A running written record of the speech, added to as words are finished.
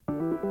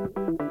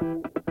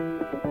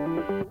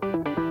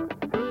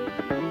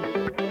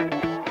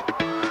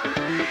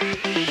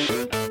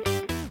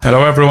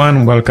Hello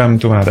everyone, welcome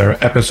to another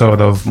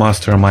episode of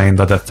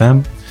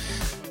Mastermind.fm.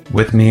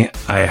 With me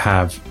I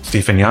have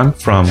Stephen Young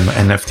from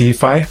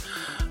NFTFi.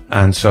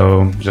 And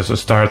so just to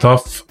start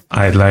off,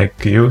 I'd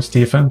like you,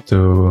 Stephen,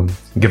 to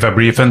give a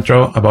brief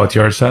intro about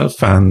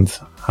yourself and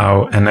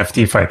how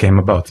NFTFi came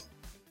about.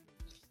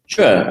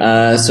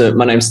 Sure. So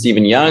my name's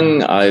Stephen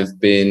Young. I've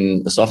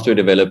been a software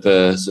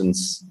developer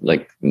since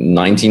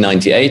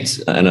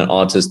 1998 and an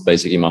artist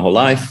basically my whole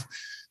life,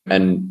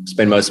 and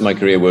spent most of my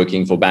career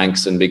working for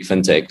banks and big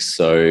fintechs.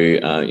 So,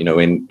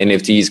 when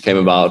NFTs came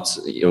about,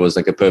 it was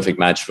like a perfect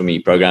match for me,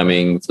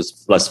 programming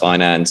plus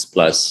finance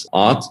plus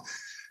art.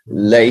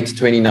 Late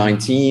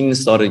 2019,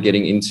 started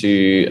getting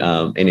into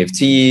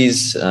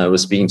NFTs,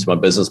 was speaking to my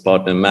business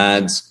partner,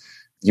 Mads.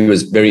 He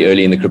was very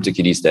early in the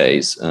CryptoKitties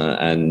days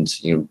and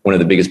one of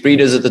the biggest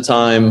breeders at the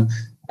time.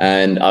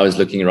 And I was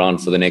looking around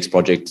for the next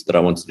project that I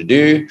wanted to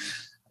do.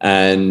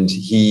 And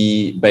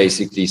he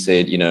basically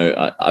said,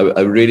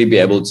 I really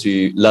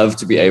love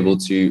to be able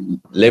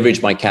to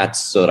leverage my cats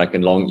so that I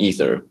can long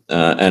ether.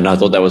 And I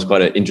thought that was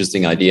quite an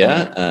interesting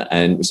idea.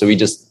 And so we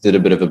just did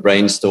a bit of a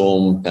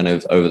brainstorm kind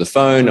of over the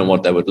phone and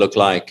what that would look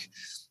like.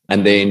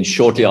 And then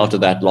shortly after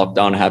that,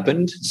 lockdown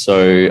happened.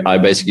 So I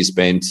basically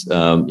spent,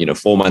 4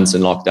 months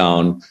in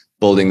lockdown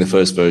building the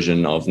first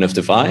version of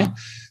NFTFi,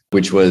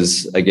 which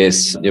was, I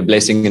guess, a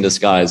blessing in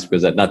disguise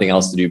because I had nothing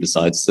else to do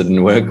besides sit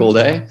and work all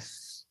day.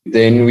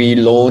 Then we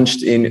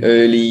launched in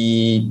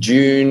early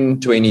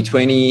June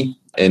 2020,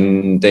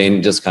 and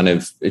then just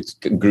it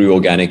grew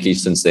organically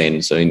since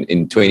then. So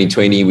in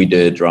 2020, we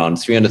did around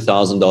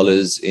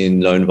 $300,000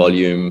 in loan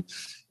volume.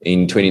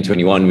 In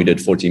 2021, we did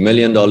 $40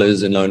 million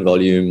in loan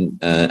volume.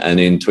 And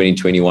in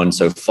 2021,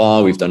 so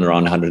far, we've done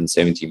around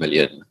 170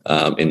 million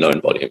in loan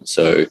volume.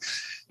 So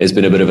it's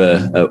been a bit of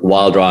a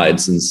wild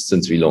ride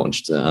since we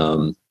launched.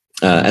 And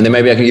then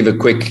maybe I can give a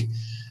quick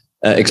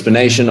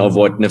explanation of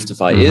what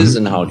NFTFi is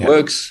and how it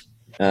works.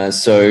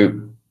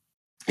 So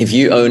if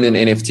you own an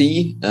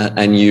NFT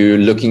and you're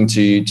looking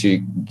to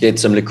get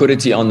some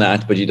liquidity on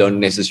that, but you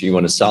don't necessarily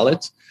want to sell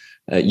it,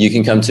 you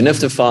can come to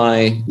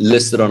NFTFi,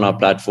 list it on our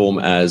platform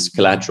as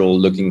collateral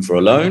looking for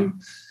a loan.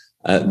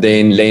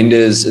 Then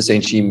lenders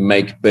essentially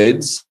make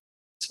bids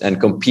and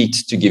compete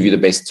to give you the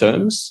best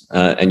terms.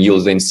 And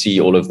you'll then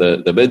see all of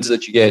the bids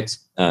that you get.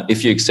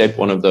 If you accept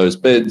one of those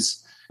bids,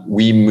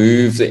 we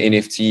move the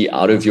NFT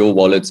out of your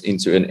wallet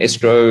into an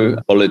escrow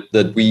wallet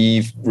that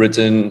we've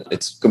written.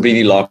 It's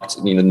completely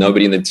locked.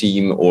 Nobody in the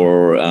team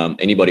or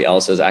anybody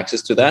else has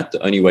access to that.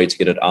 The only way to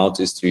get it out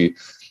is to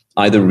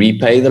either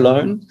repay the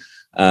loan.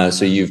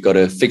 So you've got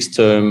a fixed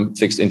term,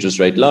 fixed interest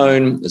rate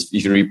loan. If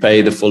you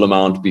repay the full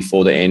amount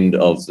before the end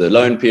of the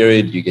loan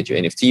period, you get your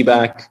NFT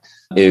back.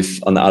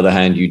 If, on the other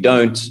hand, you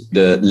don't,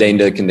 the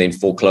lender can then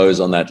foreclose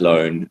on that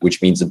loan,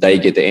 which means that they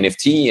get the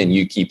NFT and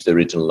you keep the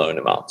original loan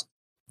amount.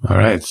 All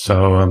right.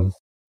 So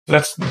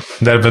let's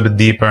delve a bit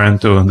deeper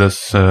into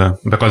this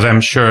because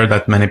I'm sure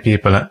that many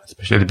people,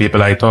 especially the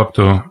people I talk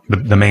to,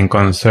 the main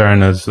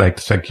concern is like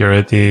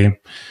security.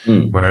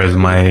 Where is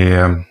my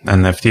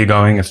NFT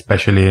going?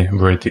 Especially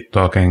we're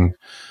talking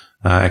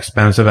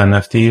expensive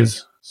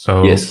NFTs.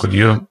 So yes. Could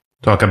you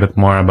talk a bit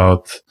more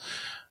about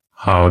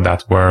how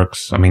that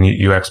works? I mean,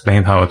 you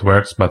explained how it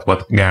works, but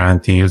what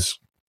guarantees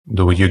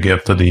do you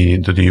give to the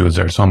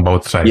users on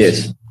both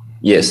sides?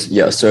 Yes.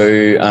 Yeah.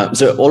 So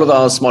all of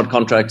our smart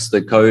contracts,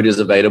 the code is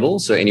available.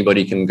 So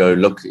anybody can go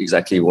look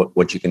exactly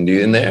what you can do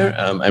in there.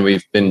 And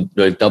we've been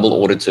double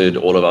audited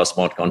all of our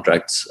smart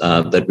contracts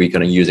that we're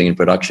kind of using in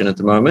production at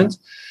the moment.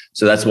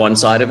 So that's one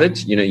side of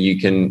it. You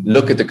can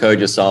look at the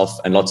code yourself,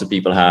 and lots of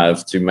people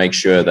have, to make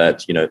sure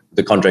that,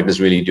 the contract is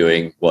really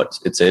doing what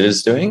it said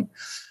it's doing.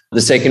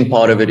 The second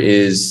part of it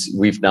is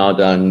we've now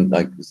done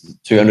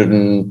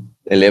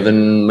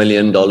 $211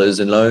 million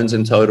in loans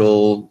in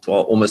total,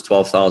 almost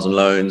 12,000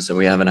 loans, and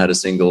we haven't had a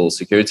single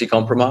security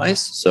compromise.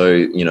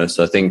 So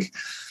I think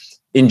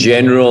in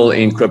general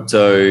in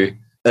crypto,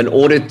 an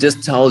audit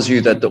just tells you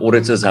that the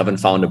auditors haven't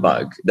found a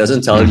bug. It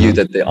doesn't tell you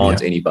that there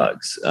aren't any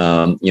bugs.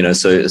 So I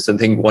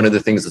think one of the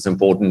things that's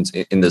important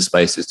in this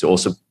space is to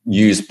also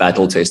use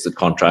battle-tested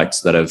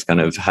contracts that have kind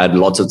of had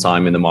lots of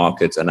time in the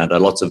market and had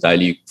lots of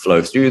value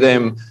flow through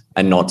them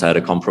and not had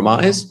a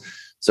compromise.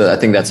 So I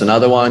think that's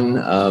another one.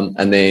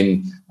 And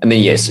then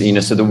yes,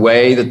 so the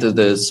way that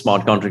the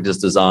smart contract is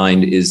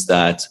designed is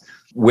that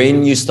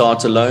when you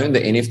start a loan,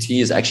 the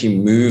NFT is actually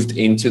moved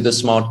into the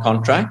smart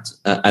contract,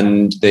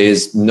 and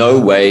there's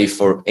no way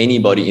for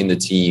anybody in the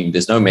team,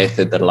 there's no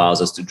method that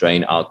allows us to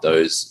drain out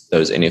those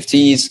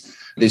NFTs.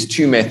 There's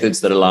two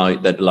methods that allow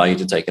you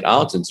to take it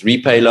out. It's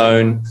repay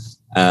loan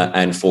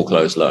and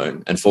foreclosed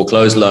loan. And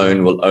foreclosed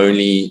loan will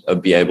only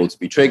be able to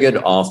be triggered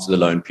after the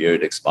loan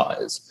period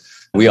expires.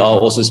 We are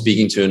also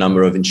speaking to a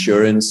number of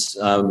insurance,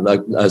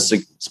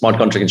 smart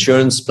contract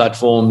insurance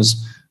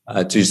platforms,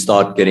 to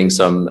start getting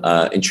some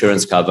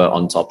insurance cover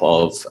on top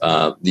of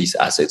these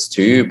assets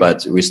too,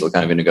 but we're still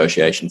kind of in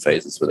negotiation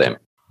phases with them.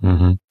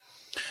 Mm-hmm.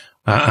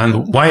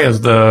 And why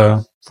is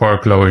the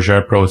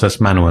foreclosure process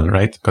manual,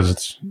 right? Because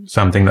it's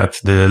something that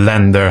the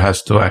lender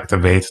has to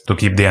activate to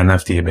keep the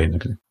NFT,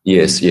 basically.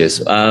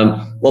 Yes.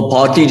 Well,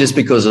 partly just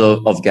because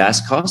of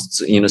gas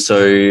costs,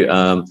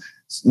 Niftify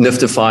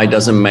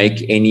doesn't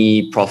make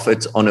any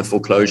profit on a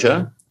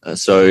foreclosure.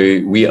 So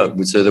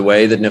the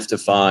way that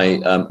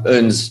Niftify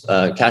earns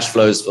cash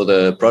flows for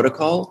the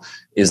protocol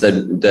is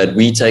that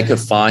we take a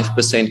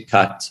 5%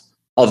 cut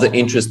of the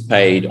interest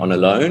paid on a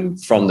loan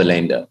from the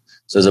lender.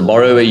 So as a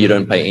borrower, you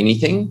don't pay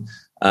anything.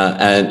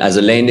 And as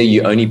a lender,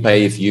 you only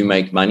pay if you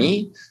make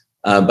money.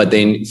 But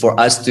then for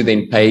us to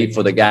then pay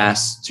for the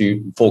gas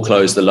to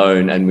foreclose the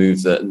loan and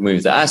move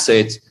the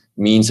asset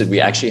means that we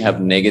actually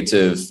have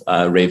negative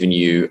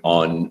revenue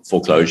on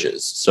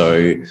foreclosures.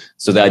 So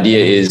the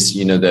idea is,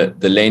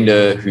 the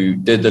lender who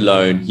did the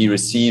loan, he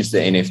receives the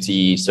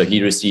NFT, so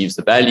he receives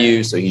the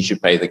value, so he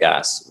should pay the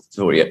gas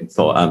for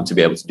to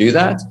be able to do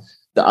that.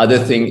 The other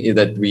thing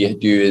that we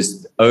do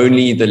is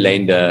only the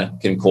lender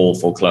can call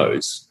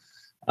foreclose.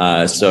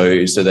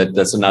 So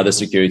that's another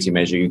security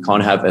measure. You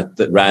can't have a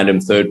random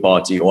third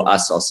party or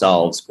us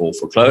ourselves call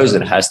foreclose.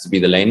 It has to be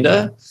the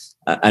lender.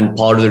 And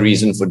part of the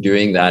reason for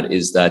doing that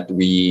is that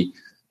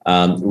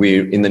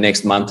we're in the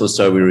next month or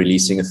so, we're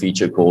releasing a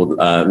feature called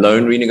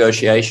loan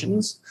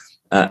renegotiations.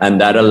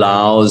 And that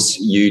allows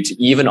you to,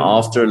 even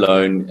after a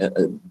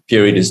loan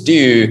period is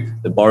due,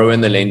 the borrower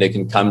and the lender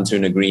can come to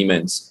an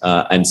agreement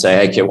and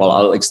say, okay, well,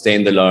 I'll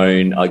extend the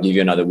loan. I'll give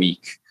you another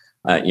week.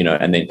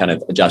 And then kind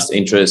of adjust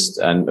interest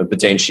and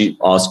potentially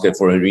ask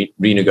for a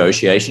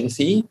renegotiation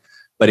fee.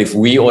 But if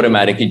we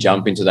automatically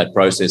jump into that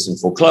process and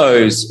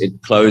foreclose,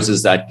 it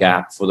closes that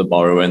gap for the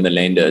borrower and the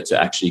lender to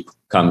actually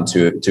come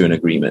to an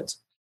agreement.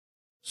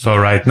 So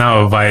right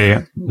now, if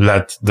I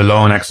let the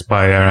loan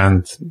expire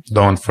and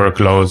don't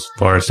foreclose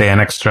for, say, an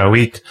extra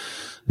week,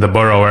 the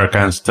borrower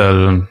can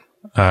still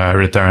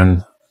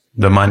return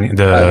the money.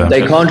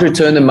 They can't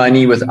return the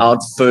money without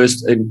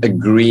first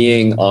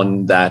agreeing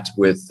on that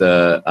with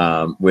the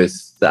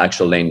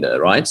actual lender,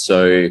 right?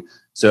 So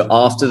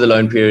after the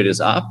loan period is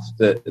up,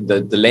 the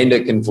lender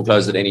can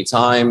foreclose at any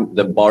time.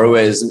 The borrower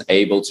isn't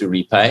able to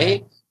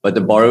repay, but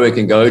the borrower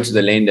can go to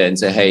the lender and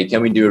say, hey,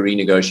 can we do a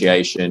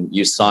renegotiation?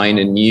 You sign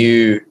a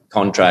new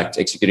contract,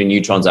 execute a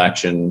new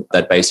transaction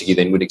that basically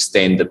then would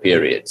extend the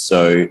period.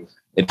 So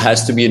it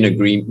has to be an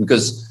agreement,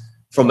 because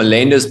from a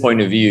lender's point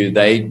of view,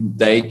 they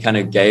kind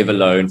of gave a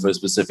loan for a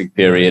specific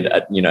period,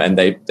 and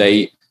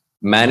they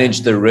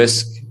manage the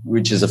risk,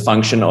 which is a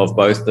function of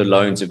both the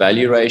loan to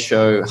value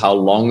ratio, how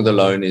long the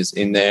loan is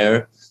in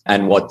there,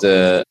 and what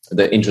the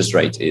interest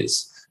rate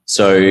is.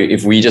 So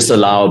if we just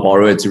allow a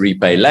borrower to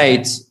repay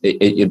late,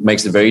 it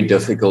makes it very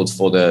difficult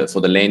for the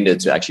lender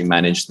to actually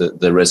manage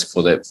the risk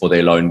for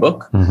their loan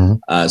book.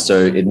 Mm-hmm. So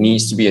it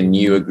needs to be a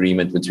new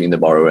agreement between the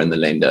borrower and the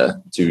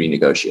lender to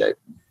renegotiate.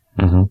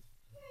 Mm-hmm.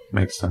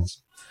 Makes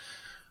sense.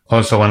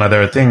 Also, one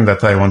other thing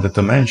that I wanted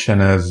to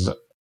mention is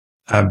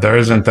there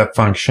isn't that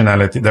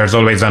functionality. There's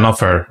always an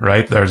offer,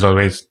 right? There's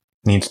always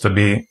needs to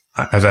be,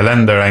 as a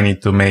lender, I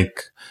need to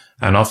make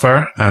an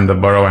offer and the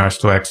borrower has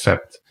to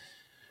accept.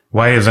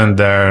 Why isn't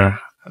there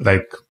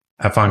like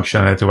a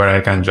functionality where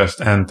I can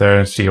just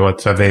enter, see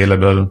what's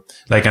available,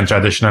 like in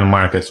traditional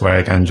markets where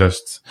I can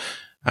just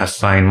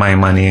assign my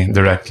money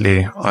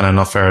directly on an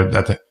offer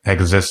that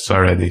exists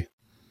already?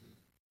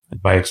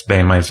 If I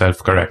explain myself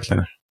correctly.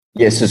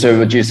 Yes. So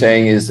what you're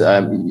saying is,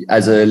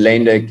 as a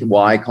lender,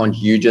 why can't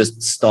you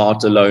just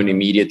start a loan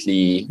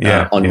immediately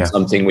on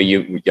something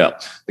where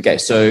Okay.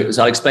 So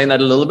I'll explain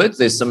that a little bit.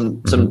 There's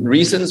some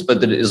reasons,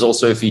 but there is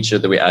also a feature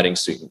that we're adding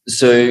soon.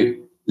 So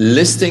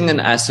listing an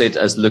asset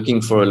as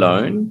looking for a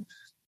loan,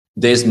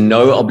 there's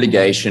no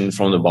obligation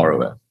from the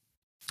borrower.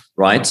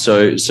 Right.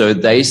 So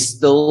they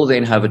still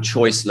then have a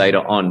choice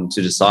later on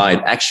to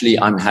decide, actually,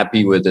 I'm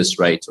happy with this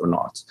rate or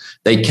not.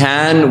 They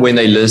can, when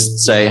they list,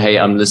 say, hey,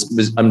 I'm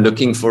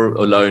looking for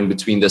a loan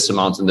between this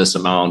amount and this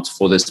amount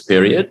for this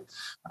period.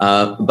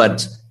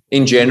 But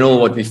in general,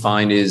 what we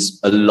find is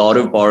a lot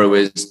of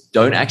borrowers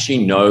don't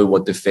actually know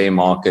what the fair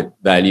market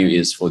value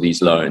is for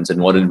these loans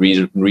and what a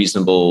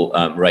reasonable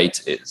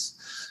rate is.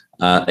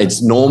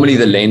 It's normally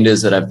the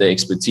lenders that have the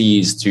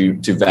expertise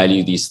to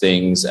value these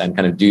things and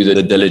kind of do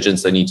the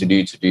diligence they need to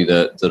do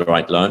the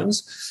right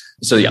loans.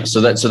 So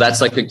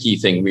that's like a key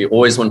thing. We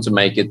always want to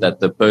make it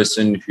that the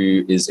person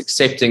who is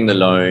accepting the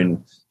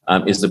loan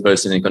is the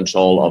person in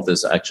control of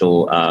this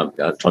actual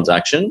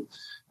transaction.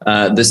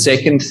 The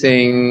second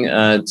thing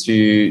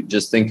to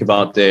just think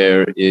about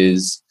there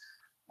is,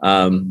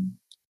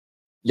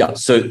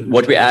 so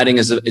what we're adding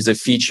is a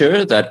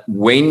feature that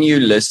when you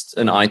list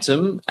an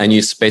item and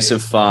you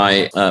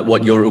specify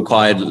what your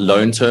required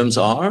loan terms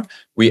are,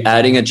 we're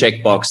adding a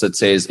checkbox that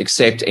says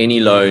accept any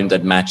loan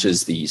that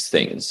matches these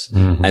things.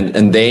 Mm-hmm.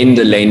 And then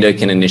the lender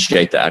can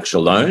initiate the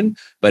actual loan,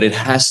 but it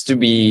has to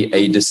be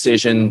a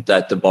decision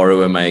that the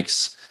borrower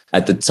makes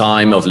at the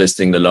time of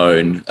listing the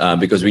loan,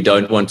 because we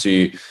don't want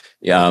to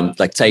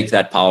take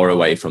that power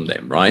away from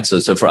them, right?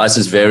 So for us,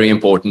 it's very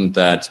important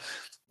that,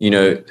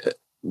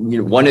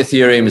 one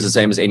Ethereum is the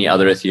same as any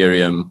other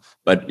Ethereum,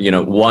 but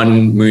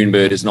one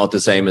Moonbird is not the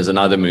same as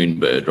another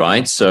Moonbird,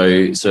 right?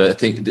 So I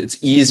think it's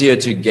easier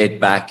to get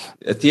back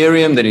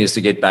Ethereum than it is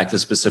to get back the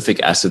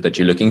specific asset that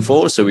you're looking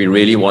for. So we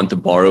really want the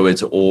borrower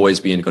to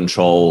always be in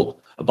control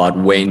about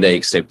when they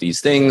accept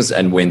these things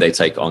and when they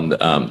take on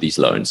these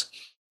loans.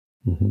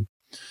 Mm-hmm.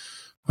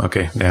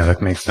 Okay, yeah,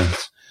 that makes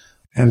sense.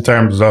 In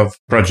terms of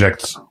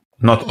projects,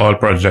 not all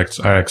projects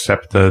are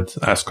accepted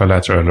as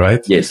collateral,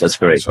 right? Yes, that's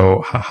correct.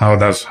 So how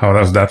does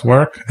that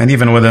work? And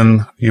even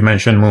within, you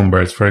mentioned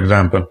Moonbirds, for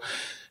example,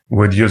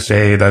 would you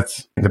say that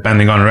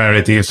depending on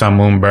rarity, some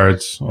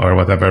Moonbirds or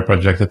whatever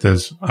project it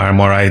is are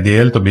more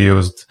ideal to be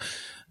used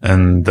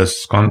in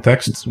this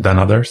context than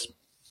others?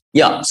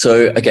 Yeah.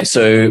 So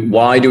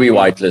why do we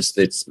whitelist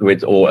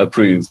it or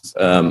approve?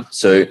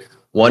 So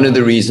one of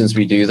the reasons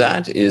we do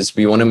that is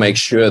we want to make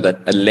sure that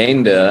a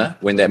lender,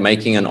 when they're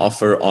making an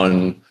offer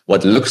on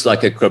what looks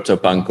like a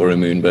CryptoPunk or a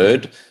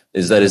Moonbird,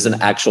 is that it's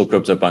an actual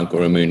CryptoPunk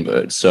or a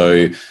Moonbird.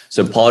 So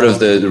part of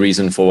the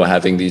reason for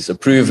having these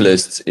approved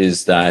lists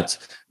is that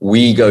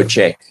we go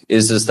check,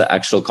 is this the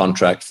actual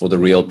contract for the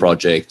real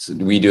project?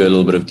 We do a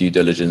little bit of due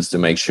diligence to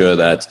make sure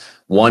that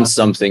once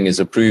something is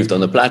approved on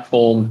the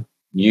platform,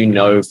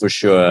 for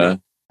sure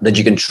that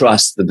you can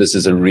trust that this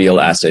is a real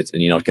asset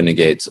and you're not going to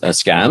get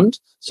scammed.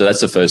 So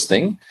that's the first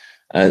thing.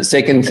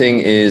 Second thing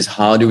is,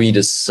 how do we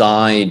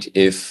decide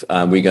if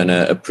we're going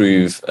to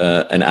approve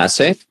an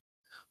asset?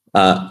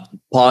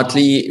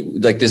 Partly,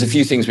 there's a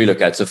few things we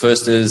look at. So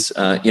first is,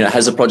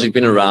 has the project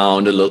been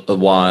around a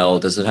while?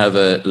 Does it have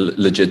a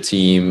legit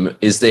team?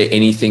 Is there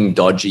anything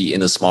dodgy in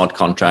the smart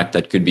contract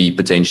that could be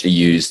potentially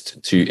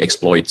used to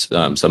exploit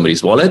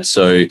somebody's wallet?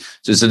 So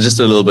just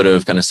a little bit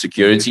of kind of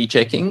security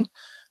checking.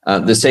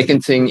 The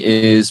second thing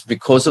is,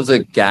 because of the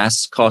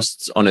gas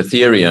costs on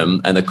Ethereum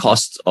and the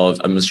cost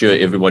of, I'm sure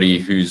everybody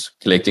who's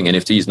collecting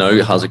NFTs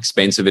know how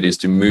expensive it is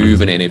to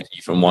move an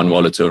NFT from one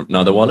wallet to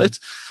another wallet.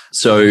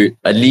 So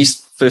at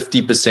least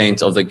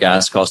 50% of the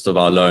gas cost of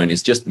our loan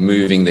is just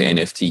moving the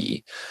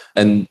NFT.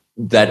 And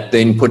that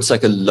then puts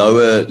like a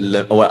lower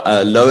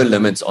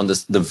limit on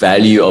the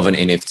value of an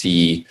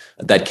NFT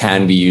that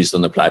can be used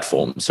on the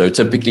platform. So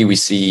typically we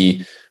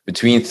see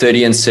between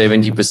 30 and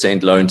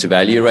 70% loan to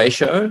value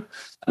ratio,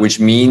 which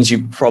means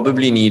you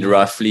probably need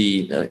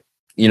roughly,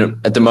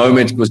 at the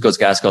moment, because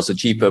gas costs are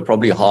cheaper,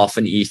 probably half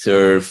an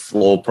Ether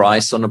floor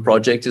price on a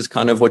project is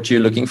kind of what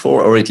you're looking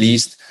for, or at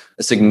least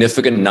a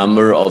significant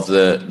number of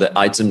the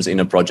items in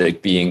a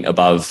project being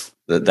above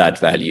that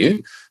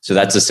value. So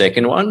that's the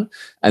second one.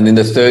 And then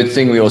the third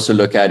thing we also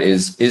look at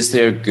is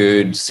there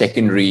good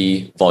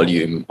secondary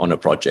volume on a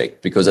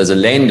project? Because as a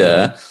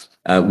lender,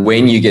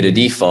 when you get a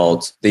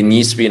default, there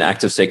needs to be an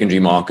active secondary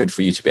market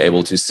for you to be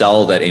able to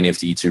sell that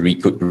NFT to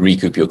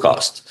recoup your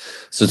cost.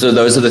 So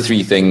those are the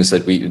three things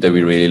that we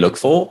really look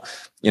for.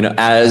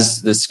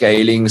 As the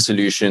scaling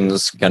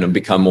solutions kind of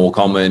become more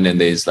common and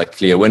there's like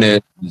clear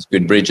winners,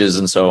 good bridges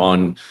and so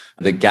on,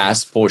 the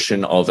gas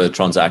portion of a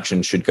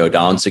transaction should go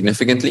down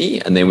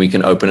significantly, and then we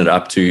can open it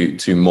up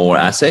to more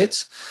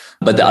assets.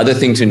 But the other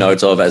thing to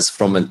note of, as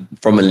from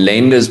a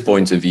lender's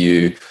point of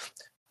view,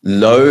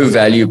 low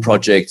value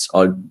projects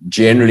are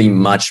generally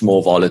much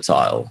more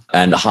volatile,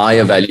 and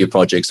higher value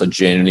projects are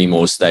generally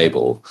more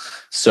stable.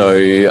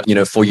 So,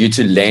 for you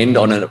to lend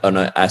on an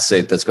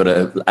asset that's got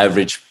an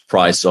average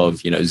price of,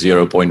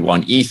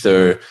 0.1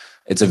 Ether,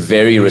 it's a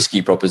very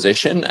risky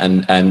proposition.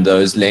 And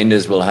those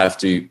lenders will have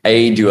to,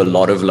 A, do a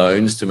lot of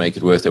loans to make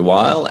it worth their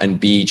while, and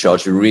B,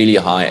 charge really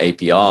high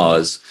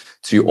APRs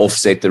to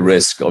offset the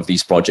risk of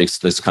these projects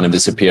that's kind of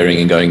disappearing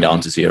and going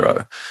down to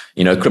zero.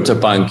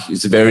 CryptoPunk,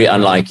 it's very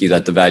unlikely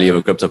that the value of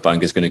a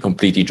CryptoPunk is going to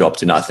completely drop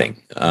to nothing.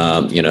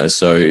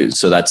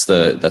 So that's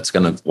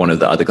kind of one of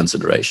the other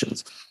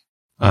considerations.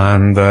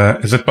 And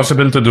is it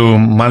possible to do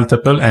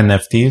multiple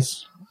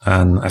NFTs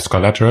as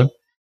collateral?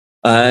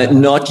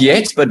 Not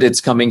yet, but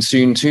it's coming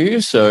soon too.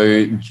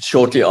 So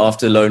shortly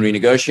after loan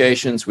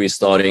renegotiations, we're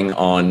starting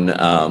on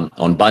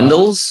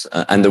bundles.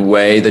 And the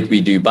way that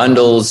we do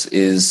bundles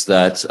is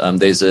that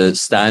there's a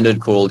standard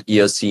called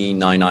ERC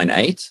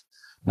 998.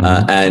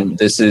 And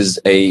this is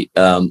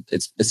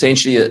it's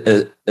essentially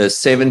a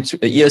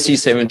ERC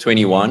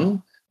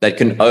 721 that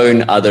can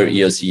own other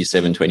ERC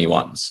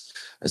 721s.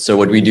 So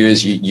what we do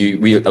is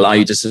we allow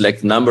you to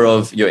select the number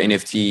of your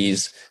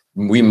NFTs.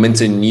 We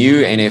mint a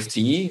new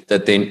NFT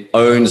that then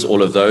owns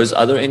all of those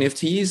other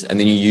NFTs, and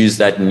then you use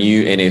that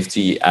new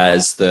NFT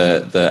as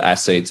the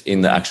asset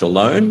in the actual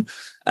loan.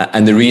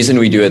 And the reason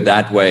we do it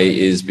that way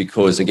is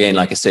because, again,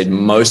 like I said,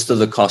 most of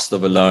the cost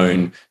of a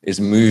loan is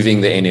moving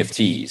the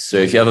NFTs. So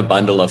if you have a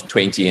bundle of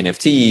 20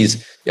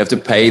 NFTs, you have to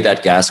pay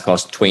that gas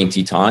cost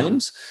 20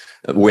 times.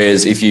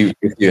 Whereas if you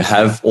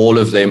have all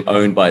of them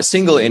owned by a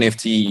single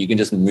NFT, you can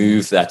just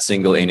move that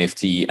single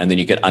NFT and then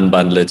you can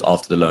unbundle it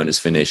after the loan is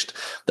finished.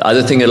 The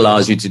other thing it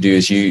allows you to do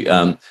is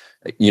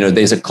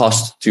there's a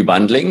cost to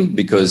bundling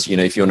because,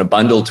 if you want to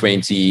bundle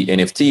 20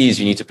 NFTs,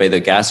 you need to pay the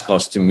gas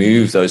cost to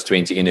move those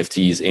 20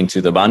 NFTs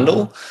into the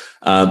bundle.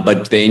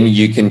 But then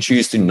you can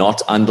choose to not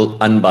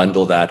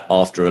unbundle that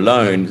after a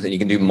loan. Then you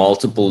can do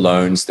multiple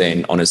loans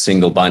then on a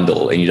single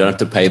bundle, and you don't have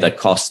to pay that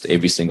cost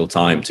every single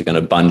time to kind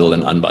of bundle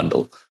and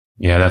unbundle.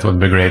 Yeah, that would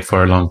be great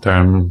for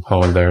long-term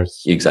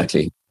holders.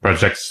 Exactly.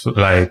 Projects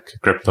like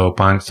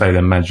CryptoPunks, I'd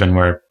imagine,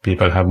 where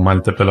people have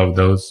multiple of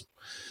those.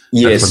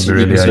 Yes,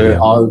 really so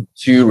our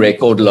 2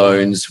 record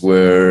loans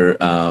were 2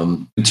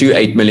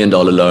 $8 million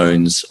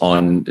loans.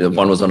 One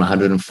was on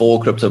 104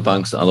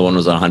 CryptoPunks, the other one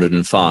was on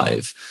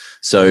 105.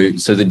 So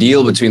the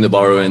deal between the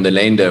borrower and the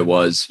lender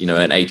was, an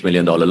 $8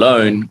 million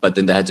loan, but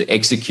then they had to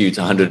execute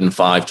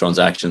 105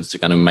 transactions to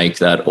kind of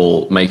make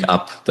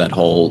up that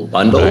whole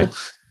bundle. Right.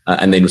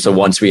 And then, so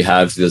once we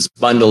have this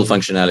bundle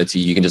functionality,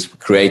 you can just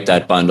create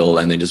that bundle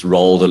and then just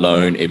roll the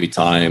loan every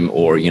time,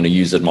 or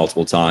use it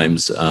multiple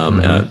times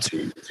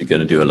to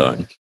going to do a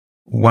loan.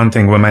 One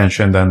thing we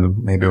mentioned, and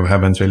maybe we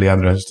haven't really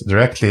addressed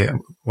directly,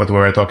 what we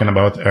were talking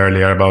about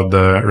earlier about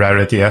the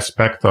rarity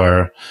aspect,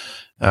 or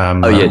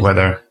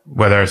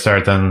whether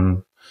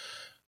certain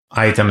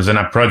items in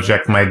a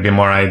project might be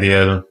more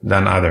ideal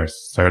than others.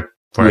 So,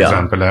 for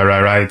example, a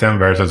rare item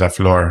versus a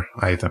floor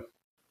item.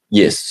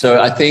 Yes. So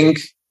I think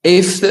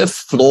if the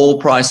floor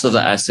price of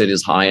the asset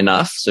is high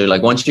enough, so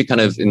like once you're kind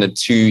of in the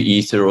 2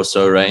 Ether or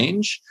so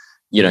range,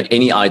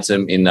 any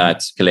item in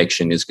that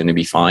collection is going to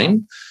be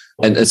fine.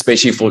 And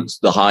especially for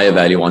the higher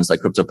value ones like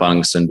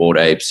CryptoPunks and Bored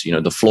Apes,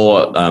 the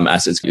floor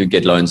assets, you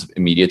get loans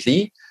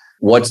immediately.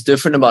 What's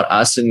different about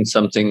us and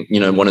something,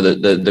 one of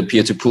the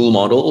peer-to-pool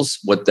models,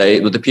 what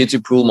the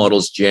peer-to-pool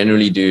models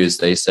generally do is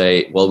they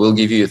say, well, we'll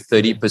give you a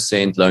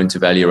 30%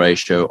 loan-to-value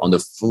ratio on the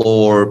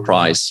floor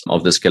price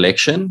of this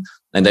collection.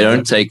 And they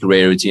don't take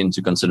rarity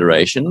into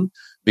consideration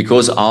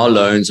because our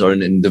loans are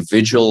an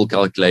individual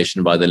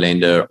calculation by the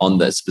lender on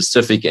the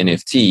specific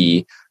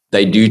NFT.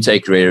 They do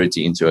take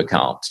rarity into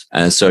account.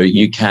 And so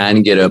you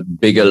can get a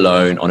bigger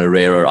loan on a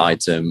rarer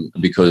item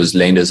because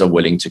lenders are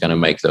willing to kind of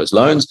make those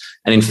loans.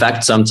 And in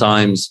fact,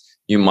 sometimes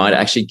you might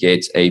actually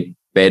get a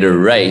better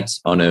rate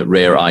on a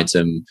rare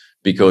item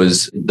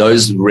because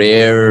those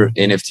rare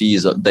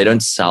NFTs, they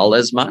don't sell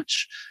as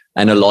much.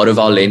 And a lot of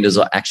our lenders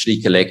are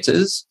actually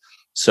collectors.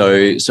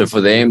 So for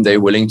them, they're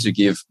willing to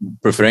give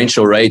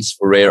preferential rates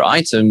for rare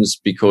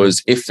items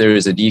because if there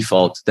is a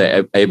default,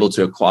 they're able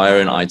to acquire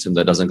an item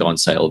that doesn't go on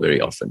sale very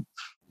often.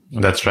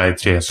 That's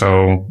right. Yeah.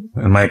 So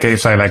in my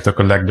case, I like to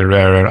collect the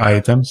rarer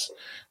items.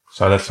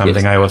 So that's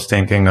something I was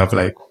thinking of,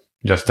 like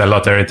just a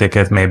lottery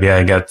ticket. Maybe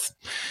I get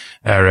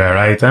a rare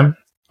item,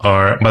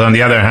 but on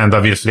the other hand,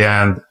 obviously,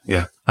 I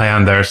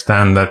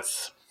understand that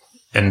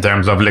in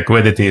terms of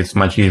liquidity, it's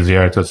much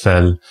easier to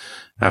sell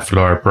a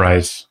floor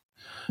price.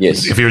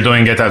 Yes. If you're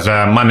doing it as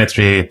a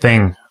monetary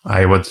thing,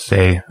 I would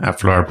say a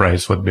floor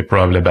price would be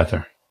probably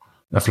better.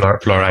 A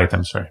floor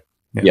item, sorry.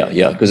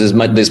 Yeah. Because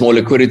there's more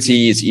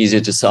liquidity. It's easier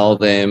to sell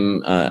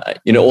them.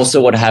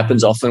 Also what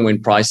happens often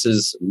when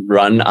prices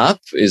run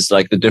up is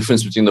like the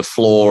difference between the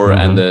floor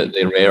and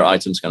the rare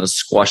items kind of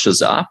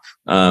squashes up.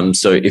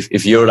 So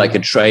if you're like a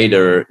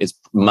trader, it's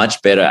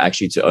much better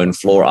actually to own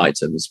floor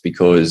items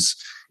because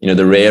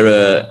the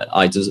rarer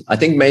items, I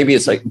think maybe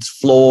it's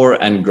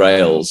floor and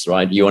grails,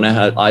 right? You want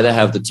to either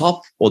have the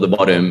top or the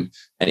bottom,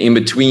 and in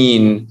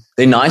between,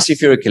 they're nice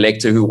if you're a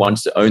collector who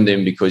wants to own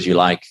them because you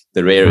like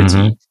the rarity.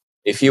 Mm-hmm.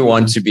 If you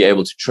want to be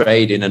able to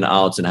trade in and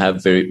out and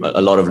have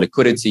a lot of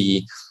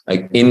liquidity,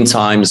 like in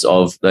times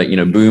of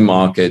boom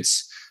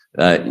markets,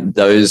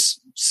 those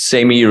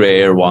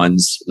semi-rare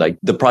ones, like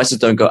the prices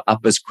don't go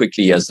up as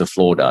quickly as the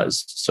floor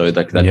does. So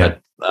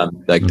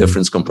that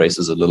difference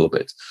compresses a little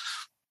bit.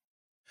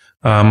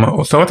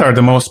 So what are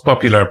the most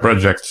popular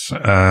projects?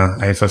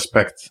 I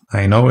suspect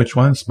I know which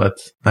ones, but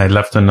I'd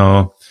love to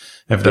know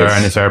if there are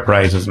any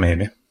surprises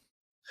maybe.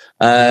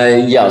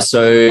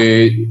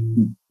 So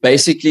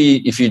basically,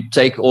 if you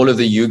take all of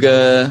the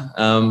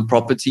Yuga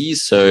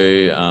properties, so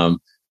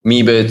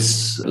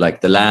Meebits,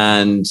 like The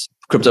Land,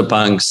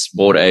 CryptoPunks,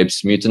 Bored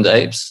Apes, Mutant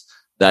Apes,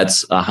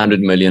 that's $100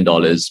 million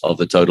of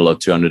the total of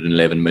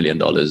 $211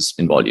 million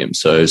in volume.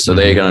 So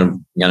they're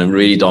going to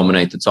really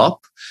dominate the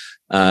top.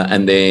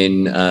 And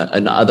then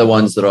other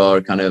ones that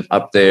are kind of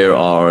up there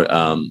are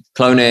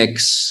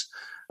Clonex,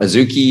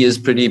 Azuki is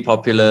pretty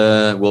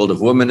popular, World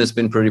of Women has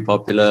been pretty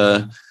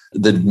popular.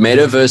 The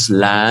metaverse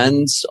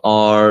lands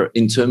are,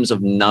 in terms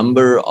of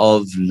number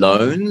of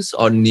loans,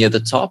 are near the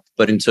top,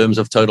 but in terms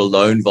of total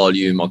loan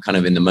volume are kind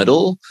of in the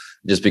middle,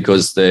 just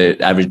because there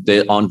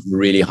aren't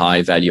really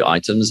high value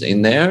items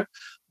in there.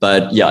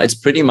 But yeah, it's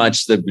pretty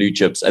much the blue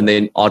chips. And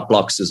then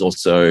Artblocks is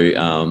also,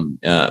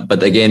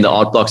 but again, the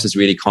Artblocks is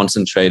really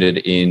concentrated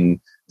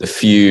in the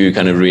few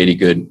kind of really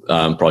good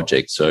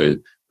projects. So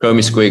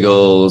Chromie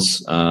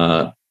Squiggles,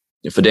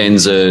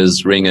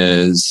 Fidenzas,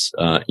 Ringers,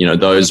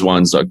 those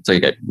ones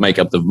make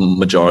up the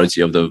majority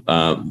of the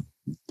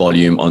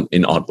volume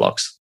in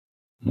Artblocks.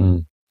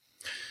 Mm.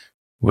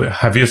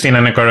 Have you seen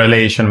any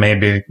correlation?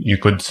 Maybe you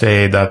could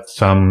say that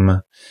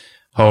some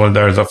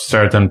holders of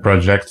certain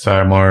projects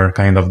are more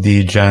kind of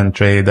degen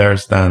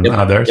traders than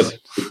others?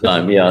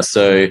 Yeah.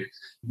 So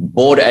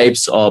Bored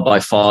Apes are by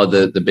far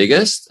the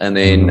biggest, and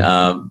then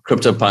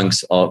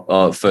CryptoPunks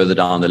are further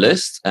down the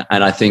list.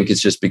 And I think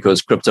it's just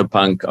because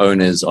CryptoPunk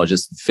owners are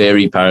just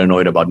very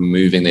paranoid about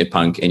moving their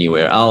punk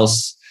anywhere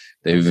else.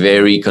 They're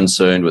very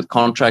concerned with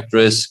contract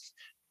risk.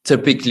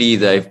 Typically,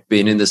 they've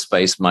been in the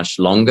space much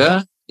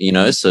longer,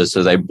 so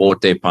they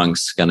bought their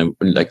punks kind of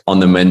like on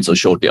the mint or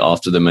shortly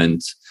after the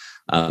mint.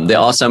 There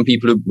are some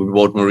people who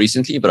bought more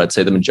recently, but I'd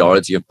say the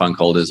majority of punk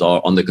holders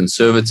are on the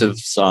conservative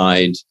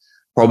side.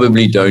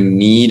 Probably don't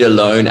need a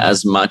loan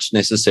as much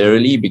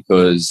necessarily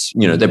because,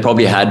 they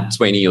probably had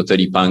 20 or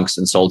 30 punks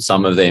and sold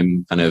some of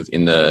them kind of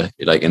in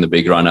the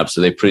big run up. So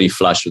they're pretty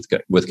flush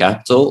with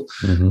capital.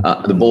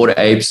 The Bored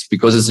Apes,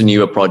 because it's a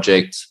newer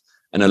project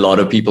and a lot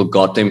of people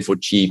got them for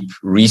cheap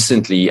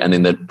recently and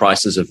then the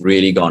prices have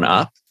really gone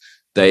up,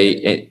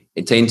 they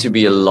tend to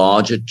be a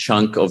larger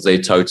chunk of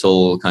their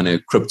total kind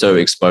of crypto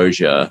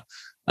exposure.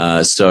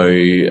 So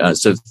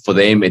for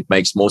them, it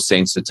makes more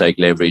sense to take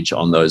leverage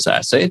on those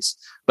assets.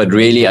 But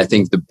really, I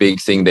think the big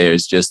thing there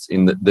is just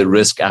in the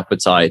risk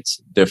appetite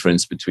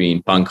difference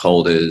between punk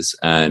holders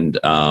and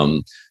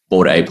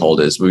Bored Ape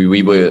holders.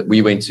 We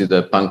went to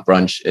the punk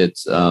brunch at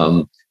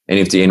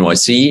NFT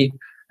NYC,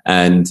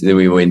 and then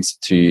we went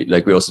to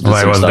we also did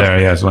some stuff. There,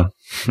 yeah, as well.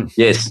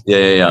 Yes,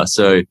 yeah.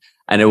 So,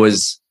 and it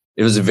was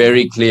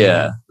very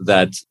clear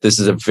that this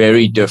is a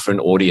very different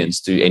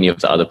audience to any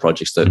of the other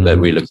projects that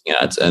we're looking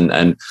at,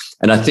 and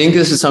I think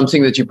this is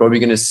something that you're probably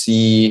going to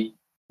see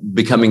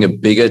becoming a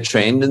bigger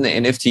trend in the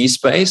NFT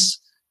space.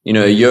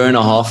 A year and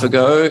a half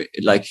ago,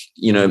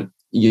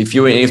 if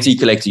you were an NFT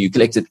collector, you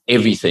collected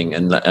everything,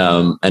 and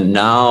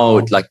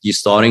now you're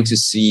starting to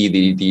see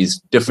these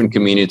different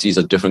communities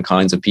of different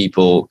kinds of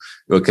people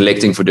who are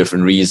collecting for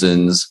different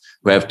reasons,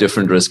 who have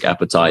different risk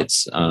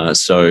appetites.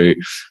 So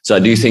I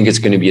do think it's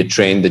going to be a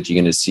trend that you're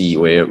going to see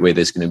where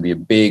there's going to be a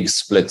big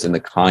split in the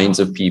kinds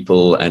of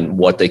people and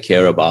what they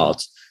care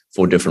about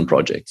for different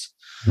projects.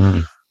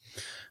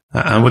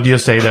 And would you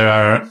say there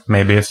are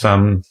maybe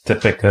some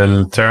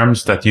typical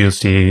terms that you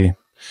see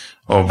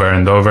over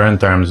and over in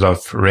terms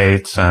of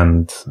rates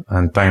and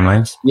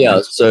timelines?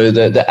 Yeah, so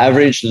the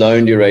average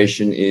loan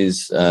duration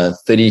is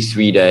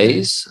 33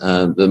 days.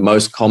 The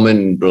most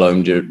common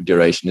loan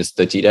duration is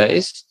 30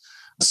 days.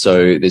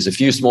 So there's a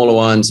few smaller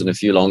ones and a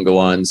few longer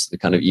ones that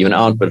kind of even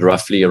out, but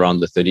roughly around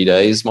the 30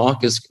 days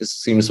mark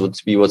seems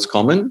to be what's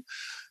common.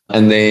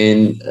 And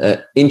then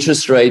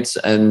interest rates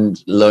and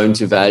loan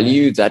to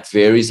value, that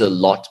varies a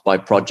lot by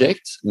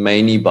project,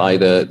 mainly by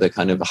the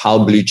kind of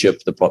how blue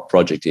chip the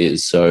project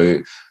is. So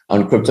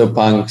on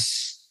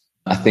CryptoPunks,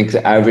 I think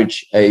the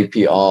average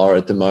APR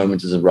at the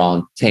moment is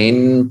around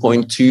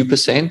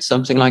 10.2%,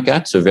 something like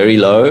that. So very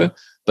low,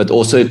 but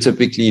also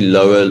typically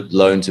lower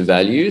loan to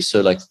value.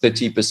 So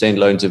 30%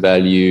 loan to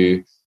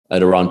value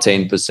at around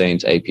 10%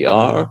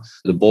 APR.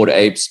 The Bored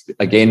Apes,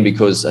 again,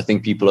 because I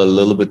think people are a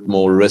little bit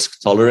more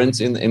risk tolerant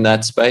in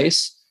that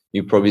space,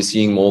 you're probably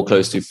seeing more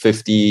close to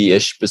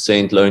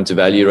 50-ish% loan to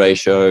value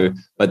ratio,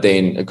 but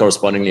then a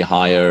correspondingly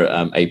higher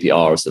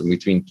APR, so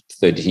between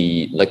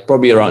 30,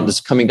 probably around,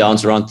 just coming down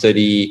to around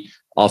 30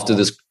 after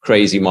this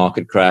crazy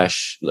market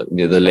crash.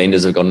 The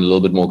lenders have gone a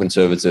little bit more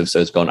conservative, so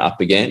it's gone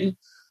up again.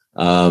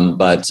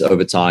 But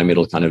over time,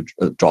 it'll kind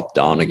of drop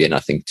down again, I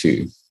think,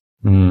 too.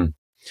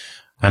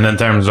 And in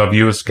terms of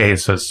use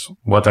cases,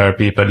 what are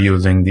people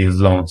using these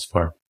loans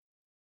for?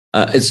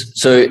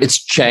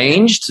 It's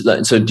changed.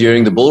 So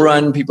during the bull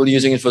run, people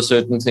using it for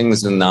certain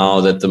things, and now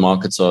that the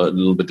markets are a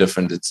little bit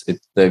different,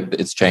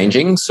 it's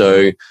changing.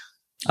 So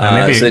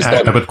maybe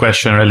a good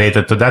question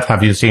related to that: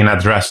 have you seen a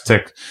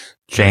drastic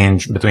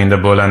change between the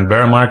bull and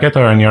bear market,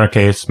 or in your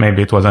case,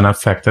 maybe it wasn't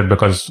affected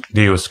because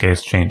the use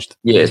case changed?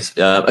 Yes.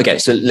 Okay.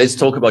 So let's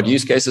talk about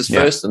use cases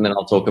first, and then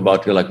I'll talk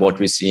about what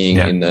we're seeing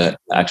in the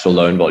actual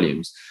loan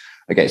volumes.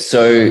 Okay,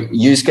 so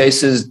use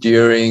cases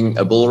during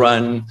a bull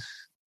run.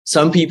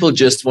 Some people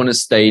just want to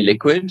stay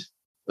liquid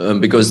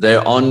because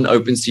they're on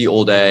OpenSea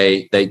all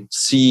day. They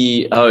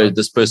see,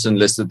 this person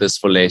listed this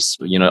for less.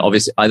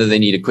 Obviously, either they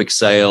need a quick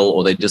sale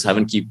or they just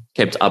haven't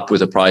kept up with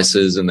the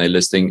prices and they're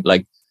listing.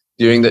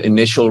 During the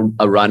initial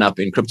run up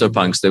in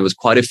CryptoPunks, there was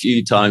quite a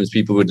few times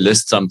people would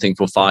list something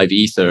for 5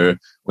 Ether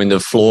when the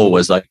floor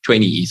was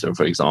 20 Ether,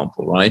 for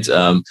example, right?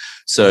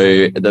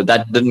 So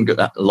that didn't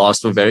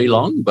last for very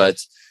long, but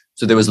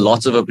so there was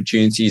lots of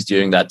opportunities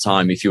during that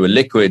time, if you were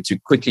liquid, to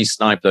quickly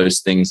snipe those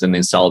things and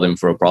then sell them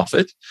for a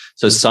profit.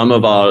 So some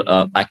of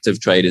our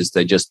active traders,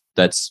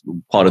 that's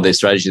part of their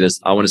strategy.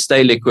 I want to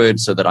stay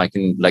liquid so that I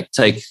can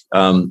take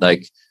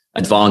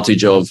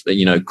advantage of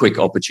quick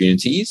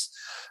opportunities.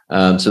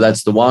 So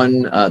that's the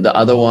one. The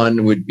other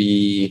one would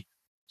be,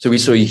 so we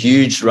saw a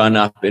huge run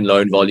up in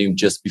loan volume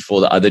just before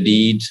the other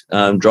deed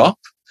drop.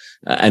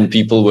 And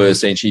people were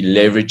essentially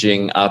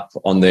leveraging up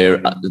on the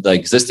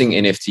existing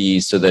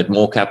NFTs so that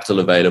more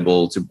capital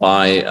available to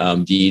buy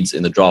deeds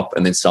in the drop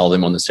and then sell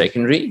them on the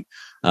secondary.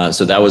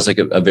 So that was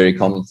a very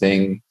common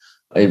thing.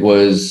 It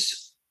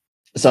was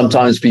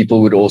Sometimes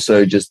people would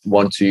also just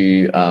want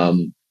to,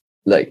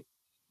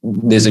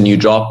 there's a new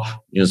drop,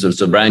 so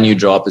it's a brand new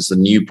drop. It's a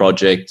new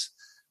project.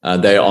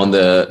 They're on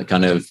the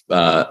kind of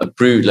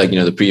approved,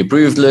 the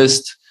pre-approved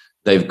list.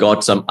 They've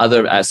got some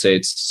other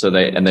assets,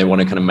 they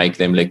want to kind of make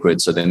them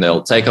liquid. So then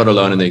they'll take out a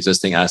loan on the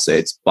existing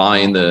assets, buy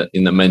in the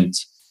mint,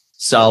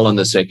 sell on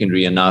the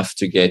secondary enough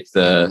to get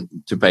to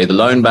pay the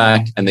loan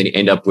back, and then you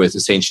end up with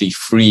essentially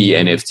free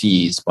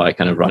NFTs by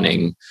kind of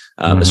running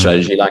a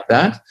strategy like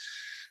that.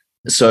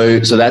 So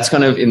that's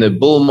kind of in the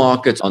bull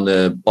market. On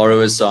the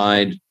borrower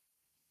side,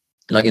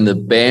 like in the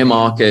bear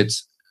market,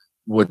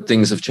 what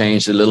things have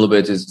changed a little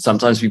bit is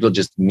sometimes people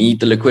just need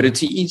the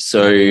liquidity.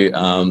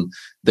 So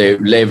they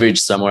leverage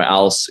somewhere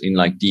else in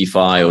like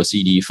DeFi or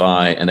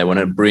CDFi, and they want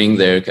to bring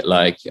their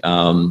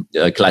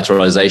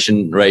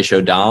collateralization ratio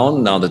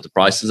down now that the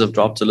prices have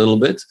dropped a little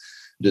bit.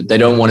 They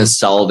don't want to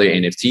sell their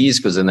NFTs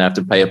because then they have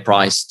to pay a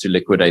price to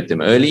liquidate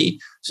them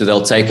early. So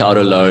they'll take out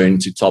a loan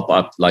to top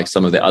up like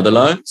some of the other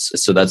loans.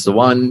 So that's the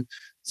one.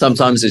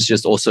 Sometimes it's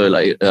just also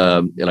like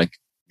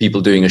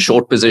people doing a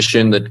short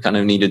position that kind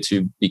of needed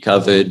to be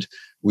covered.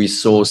 We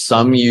saw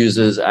some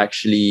users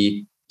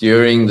actually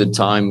during the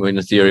time when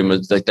Ethereum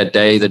was like that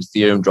day that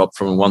Ethereum dropped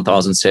from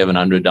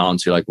 1,700 down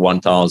to like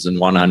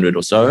 1,100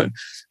 or so.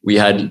 We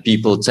had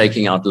people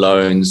taking out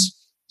loans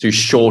to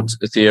short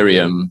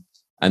Ethereum.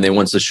 And then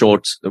once the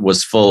short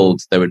was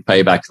filled, they would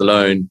pay back the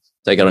loan,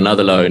 take out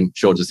another loan,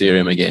 short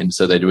Ethereum again.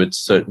 So they do it.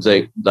 So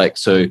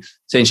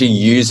essentially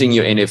using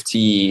your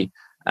NFT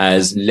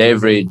as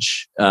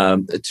leverage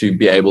to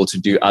be able to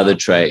do other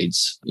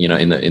trades,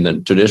 in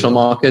the traditional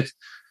market.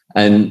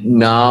 And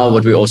now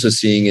what we're also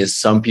seeing is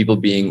some people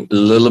being a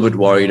little bit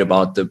worried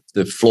about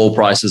the floor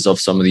prices of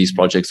some of these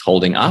projects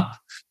holding up.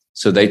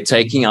 So they're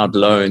taking out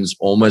loans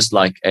almost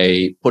like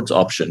a put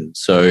option.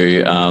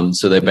 So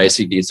they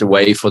basically, it's a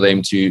way for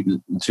them to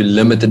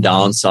limit the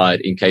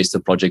downside in case the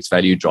project's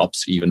value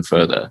drops even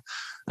further.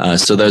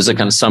 So those are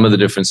kind of some of the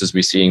differences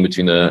we're seeing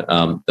between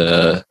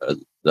the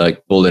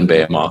like bull and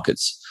bear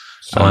markets.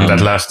 So in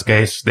that last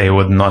case, they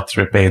would not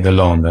repay the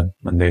loan then?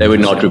 They would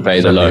not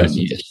repay the loan,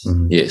 yes.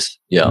 Mm-hmm. Yes,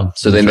 yeah. Mm-hmm.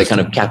 So then they're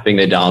kind of capping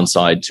their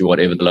downside to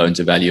whatever the loan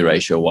to value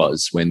ratio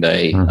was when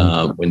they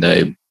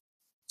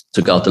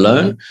took out the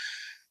loan.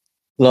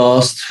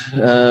 Last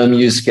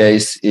use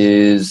case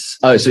is,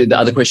 so the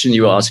other question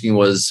you were asking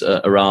was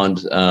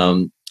around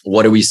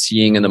what are we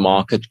seeing in the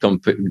market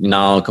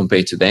now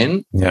compared to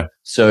then? Yeah.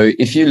 So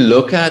if you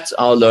look at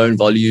our loan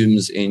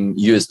volumes in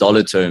US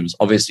dollar terms,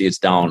 obviously it's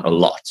down a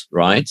lot,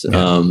 right?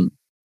 Yeah.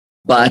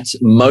 But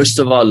most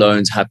of our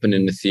loans happen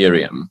in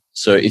Ethereum.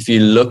 So if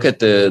you look at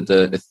the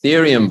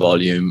Ethereum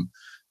volume,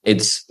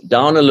 it's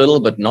down a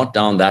little, but not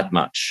down that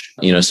much.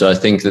 So I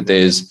think that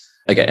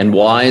okay, and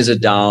why is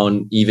it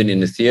down even in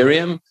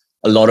Ethereum?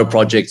 A lot of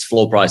projects'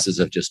 floor prices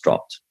have just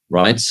dropped,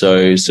 right?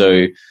 So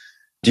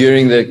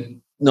during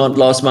not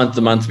last month,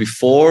 the month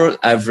before,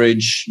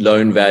 average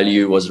loan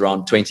value was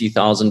around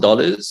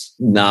 $20,000.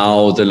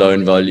 Now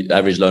the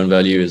average loan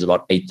value is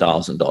about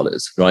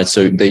 $8,000, right?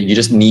 So you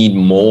just need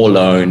more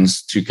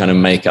loans to kind of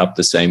make up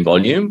the same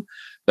volume.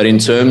 But in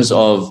terms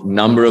of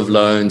number of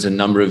loans and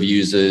number of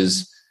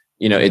users,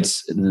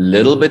 it's a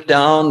little bit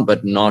down,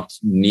 but not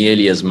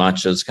nearly as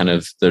much as kind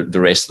of the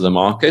rest of the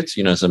market,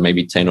 so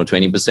maybe 10 or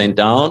 20%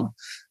 down.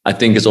 I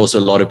think it's also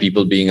a lot of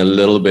people being a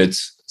little bit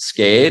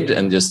scared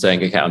and just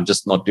saying, okay, I'm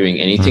just not doing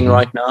anything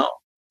right now.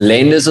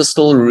 Lenders are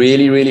still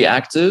really, really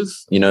active,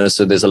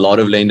 so there's a lot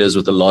of lenders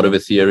with a lot of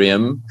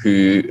Ethereum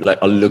who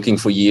are looking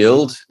for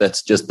yield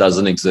that just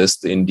doesn't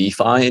exist in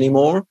DeFi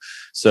anymore.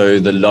 So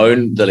the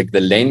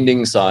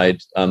lending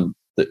side,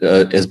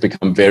 has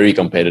become very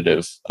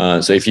competitive.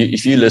 So if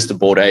you list a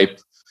Bored Ape,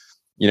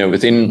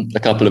 within a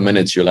couple of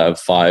minutes, you'll have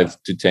 5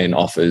 to 10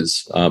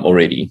 offers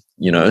already,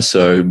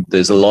 so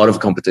there's a lot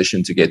of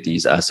competition to get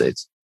these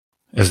assets.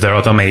 Is there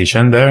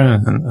automation there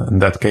in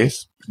that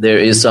case? There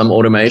is some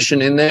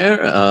automation in there.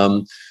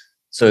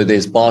 So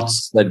there's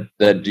bots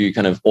that do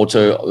kind of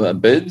auto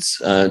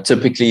bids.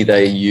 Typically,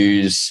 they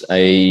use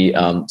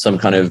some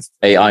kind of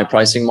AI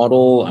pricing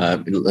model.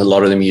 A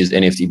lot of them use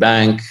NFT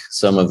Bank.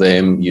 Some of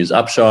them use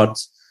Upshot.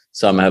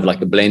 Some have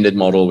like a blended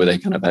model where they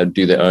kind of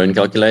do their own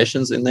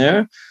calculations in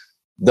there.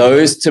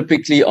 Those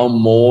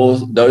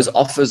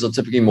offers are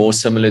typically more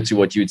similar to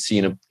what you would see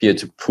in a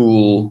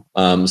peer-to-pool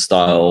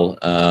style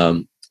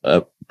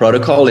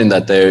protocol, in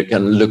that they're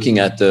kind of looking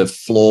at the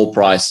floor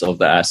price of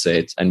the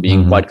asset and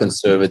being quite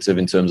conservative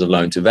in terms of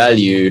loan to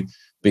value,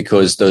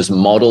 because those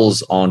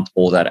models aren't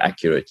all that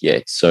accurate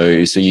yet. So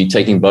you're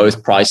taking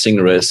both pricing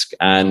risk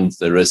and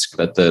the risk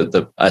that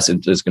the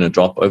asset is going to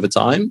drop over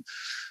time.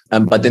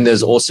 But then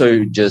there's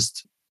also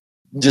just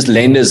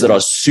lenders that are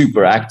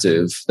super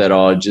active, that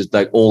are just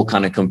like all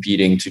kind of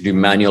competing to do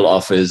manual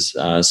offers.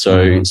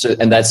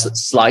 And that's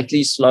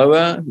slightly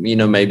slower,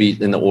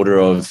 maybe in the order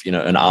of,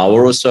 an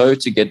hour or so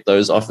to get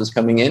those offers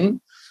coming in,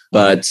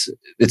 but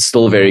it's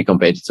still very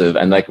competitive.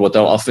 And like what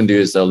they'll often do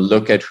is they'll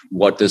look at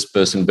what this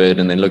person bid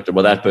and then look at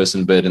what that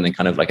person bid and then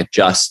kind of like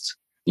adjust,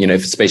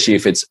 especially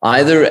if it's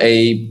either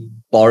a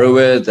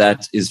borrower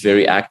that is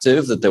very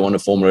active that they want to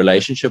form a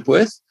relationship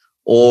with,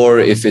 or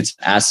if it's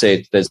an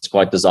asset that's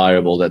quite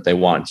desirable that they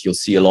want. You'll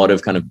see a lot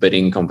of kind of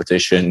bidding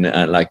competition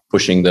and like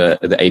pushing the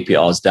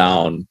APRs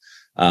down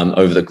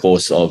over the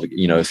course of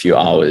a few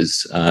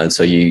hours,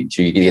 so you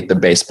get the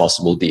best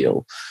possible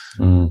deal.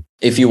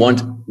 If you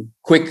want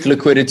quick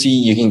liquidity,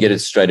 you can get it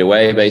straight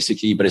away,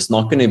 basically, but it's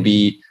not going to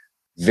be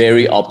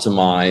very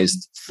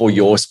optimized for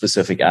your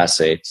specific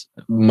asset,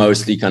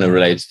 mostly kind of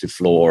related to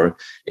floor.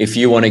 If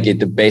you want to get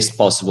the best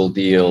possible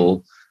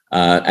deal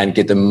and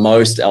get the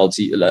most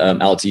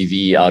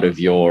LTV out of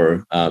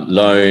your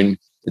loan,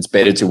 it's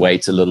better to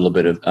wait a little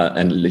bit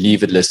and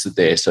leave it listed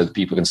there so that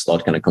people can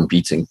start kind of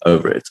competing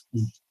over it.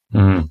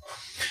 And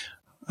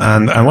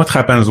what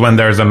happens when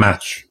there's a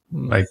match?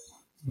 Like,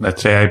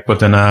 let's say I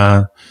put in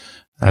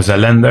as a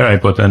lender, I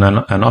put in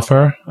an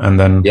offer and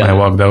then I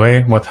walked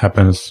away. What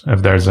happens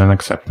if there's an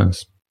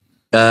acceptance?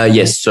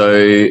 Yes. So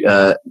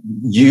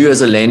you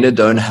as a lender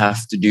don't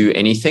have to do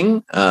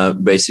anything.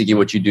 Basically,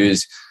 what you do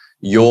is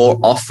your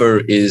offer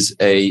is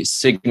a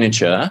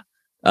signature,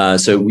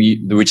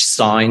 which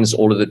signs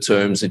all of the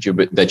terms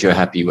that you're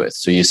happy with.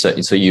 So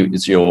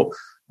it's your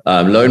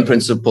loan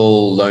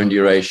principal, loan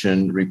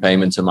duration,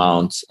 repayment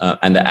amount,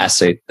 and the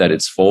asset that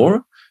it's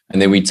for.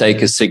 And then we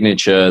take a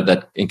signature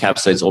that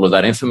encapsulates all of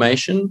that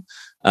information.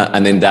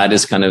 And then that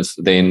is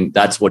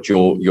that's what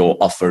your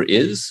offer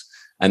is.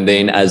 And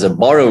then as a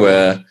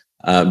borrower,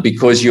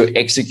 because you're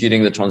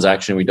executing the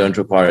transaction, we don't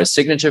require a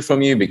signature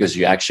from you because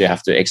you actually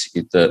have to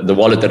execute the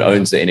wallet that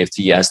owns the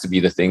NFT has to be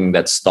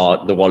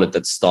the wallet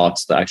that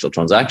starts the actual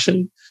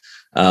transaction.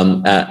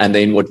 And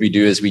then what we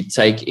do is we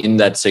take in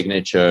that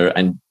signature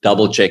and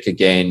double check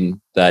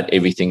again that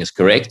everything is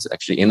correct,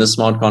 actually in the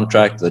smart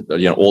contract,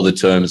 that all the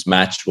terms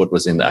match what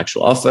was in the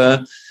actual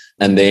offer.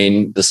 And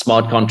then the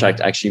smart contract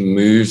actually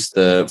moves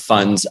the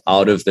funds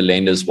out of the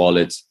lender's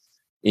wallet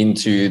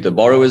into the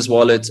borrower's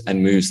wallet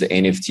and moves the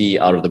NFT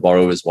out of the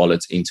borrower's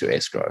wallet into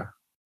escrow.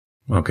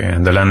 Okay.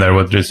 And the lender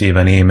would receive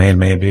an email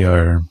maybe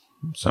or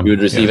something? You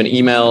would receive an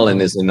email and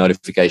there's a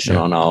notification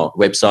on our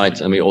website.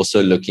 And we're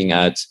also looking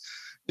at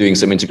doing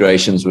some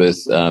integrations with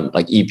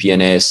like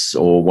EPNS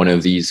or one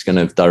of these kind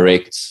of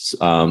direct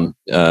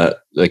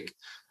like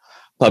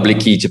public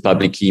key to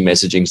public key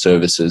messaging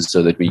services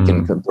so that we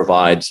can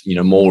provide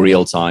more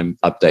real-time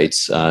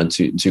updates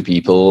to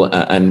people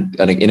and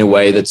in a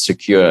way that's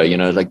secure.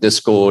 Like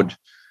Discord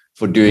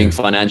for doing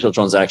financial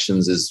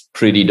transactions is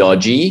pretty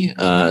dodgy.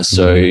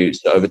 So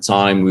over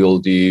time we'll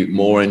do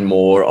more and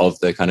more of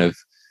the kind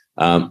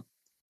of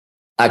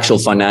actual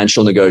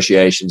financial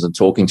negotiations and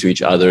talking to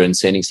each other and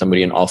sending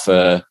somebody an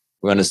offer.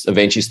 We're going to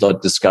eventually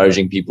start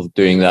discouraging people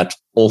doing that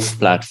off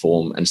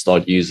platform and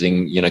start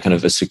using, kind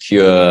of a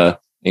secure,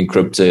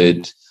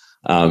 encrypted,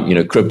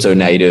 crypto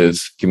native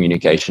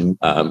communication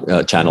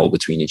channel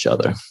between each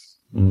other.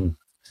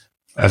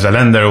 As a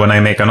lender, when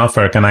I make an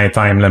offer, can I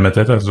time limit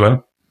it as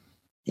well?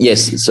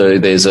 Yes. So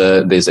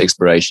there's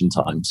expiration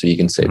time. So you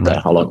can set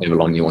that however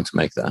long you want to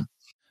make that.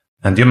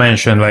 And you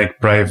mentioned like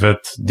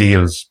private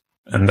deals.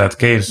 In that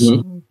case,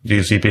 do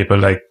you see people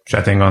like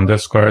chatting on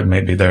Discord?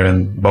 Maybe they're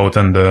both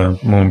in the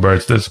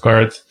Moonbirds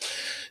Discord.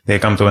 They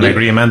come to an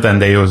agreement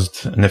and they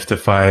used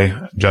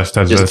Niftify just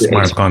as a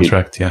smart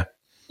contract. Yeah.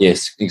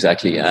 Yes,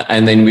 exactly.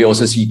 And then we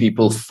also see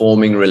people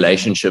forming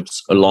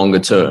relationships a longer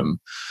term.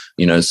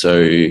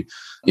 So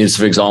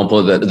for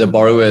example, the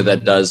borrower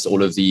that does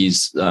all of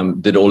these,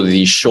 did all of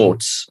these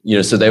shorts,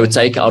 so they would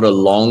take out a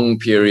long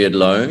period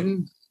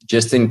loan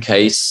just in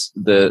case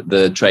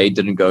the trade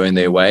didn't go in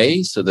their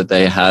way so that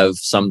they have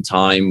some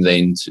time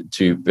then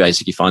to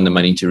basically find the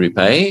money to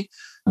repay.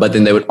 But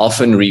then they would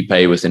often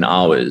repay within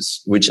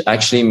hours, which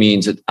actually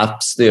means it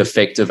ups the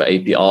effective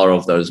APR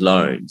of those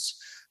loans.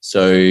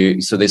 So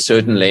there's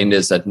certain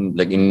lenders that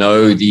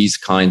know these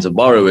kinds of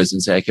borrowers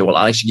and say, okay, well,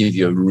 I'll actually give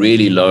you a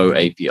really low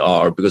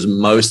APR because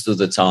most of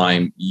the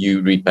time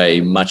you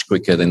repay much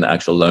quicker than the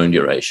actual loan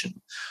duration.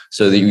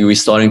 So we're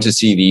starting to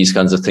see these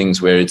kinds of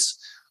things where it's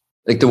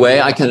like the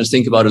way I kind of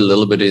think about it a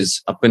little bit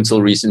is up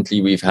until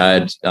recently, we've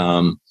had,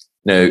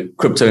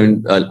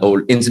 crypto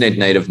or internet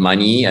native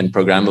money and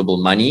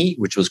programmable money,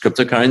 which was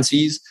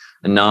cryptocurrencies.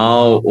 And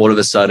now all of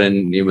a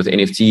sudden with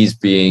NFTs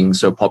being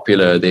so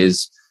popular,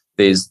 there's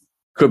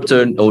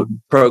crypto or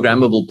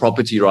programmable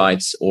property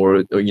rights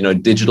or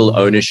digital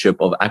ownership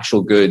of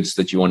actual goods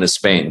that you want to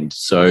spend.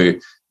 So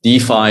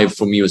DeFi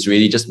for me was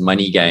really just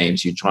money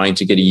games. You're trying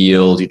to get a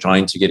yield, you're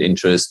trying to get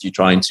interest, you're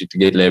trying to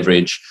get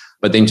leverage,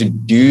 but then to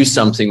do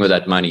something with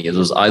that money. It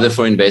was either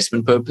for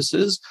investment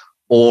purposes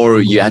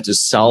or you had to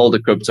sell the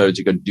crypto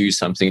to go do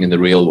something in the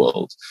real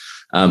world.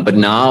 But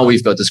now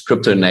we've got this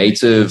crypto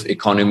native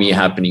economy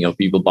happening of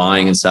people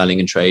buying and selling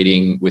and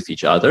trading with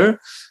each other.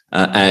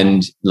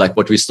 And like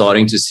what we're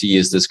starting to see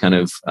is this kind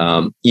of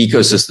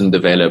ecosystem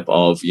develop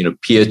of,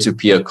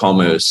 peer-to-peer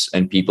commerce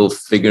and people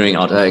figuring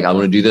out, hey, I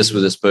want to do this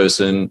with this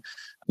person.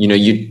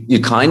 You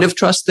kind of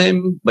trust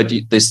them, but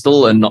there's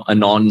still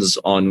anons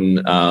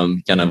on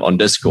kind of on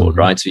Discord,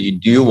 right? So you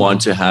do want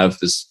to have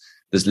this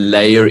this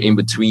layer in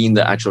between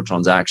the actual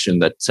transaction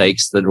that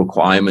takes the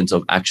requirement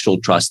of actual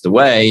trust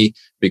away,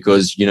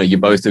 because you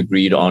both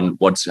agreed on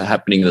what's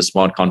happening in the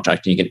smart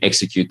contract, and you can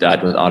execute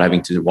that without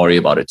having to worry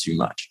about it too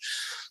much.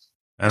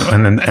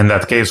 And in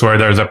that case where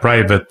there's a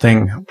private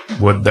thing,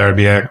 would there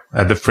be a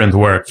different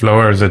workflow,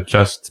 or is it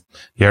just,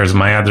 here's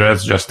my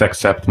address, just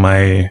accept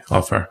my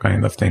offer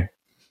kind of thing?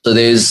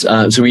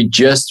 So so we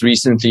just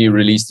recently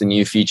released a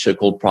new feature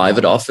called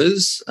private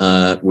offers,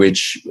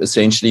 which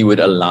essentially would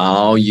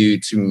allow you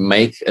to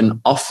make an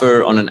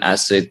offer on an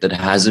asset that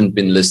hasn't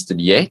been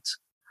listed yet.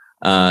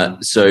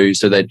 So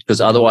that,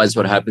 because otherwise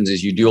what happens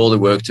is you do all the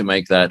work to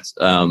make that,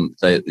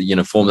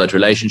 form that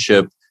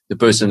relationship. The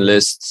person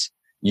lists,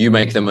 you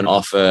make them an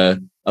offer,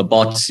 a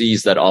bot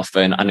sees that offer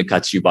and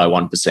undercuts you by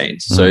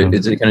 1%. So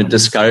it kind of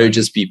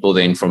discourages people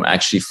then from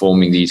actually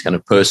forming these kind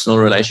of personal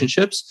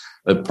relationships.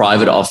 But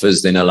private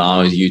offers then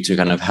allow you to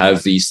kind of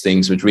have these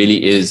things, which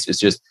really it's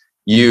just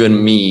you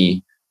and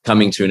me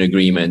coming to an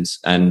agreement,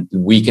 and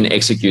we can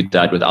execute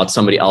that without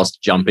somebody else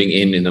jumping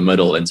in the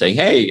middle and saying,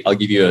 hey, I'll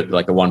give you a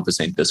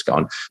 1%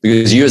 discount,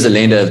 because you as a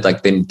lender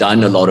have then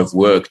done a lot of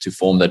work to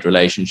form that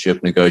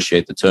relationship,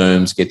 negotiate the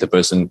terms, get the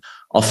person.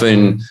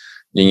 Often,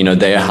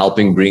 they are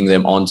helping bring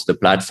them onto the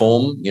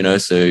platform,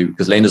 so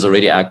because lenders are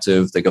already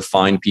active, they can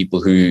find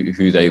people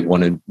who they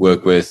want to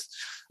work with,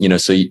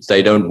 so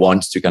they don't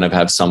want to kind of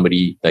have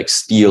somebody like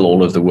steal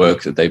all of the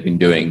work that they've been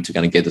doing to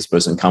kind of get this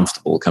person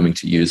comfortable coming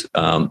to use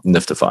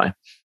Niftify.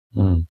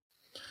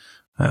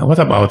 What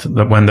about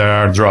when there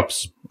are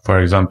drops? For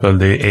example,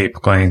 the ape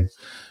coin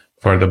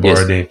for the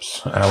Bored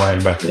Apes a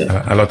while back.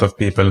 A lot of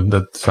people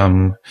that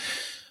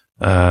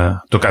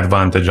took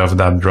advantage of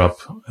that drop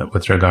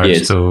with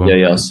regards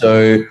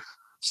to.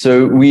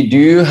 So we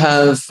do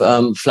have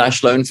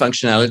flash loan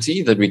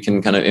functionality that we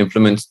can kind of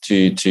implement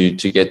to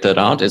get that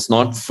out. It's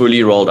not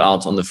fully rolled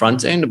out on the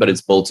front end, but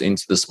it's built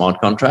into the smart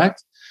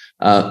contract.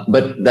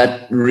 But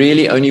that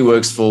really only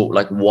works for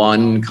like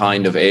one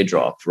kind of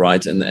airdrop,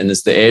 right? And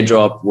it's the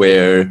airdrop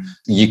where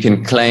you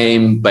can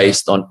claim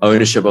based on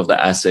ownership of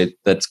the asset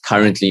that's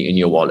currently in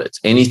your wallet.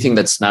 Anything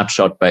that's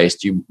snapshot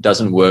based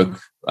doesn't work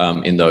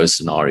in those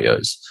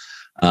scenarios.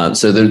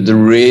 So the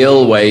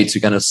real way to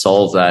kind of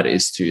solve that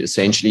is to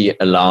essentially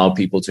allow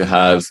people to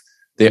have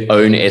their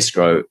own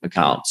escrow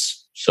accounts.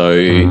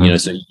 So,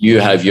 so you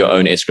have your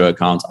own escrow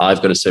account.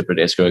 I've got a separate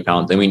escrow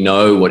account. Then we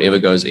know whatever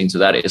goes into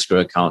that escrow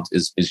account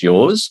is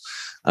yours.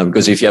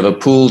 Because if you have a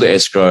pooled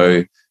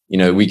escrow,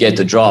 we get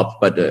the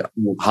drop, but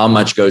how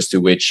much goes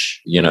to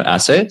which,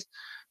 asset?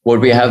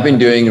 What we have been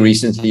doing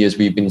recently is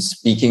we've been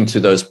speaking to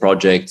those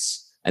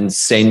projects and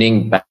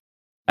sending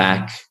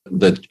back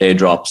the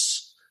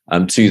airdrops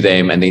to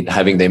them, and then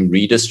having them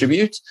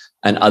redistribute.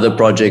 And other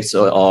projects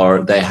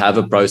they have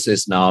a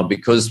process now,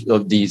 because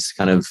of these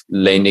kind of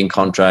lending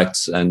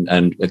contracts and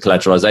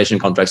collateralization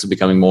contracts are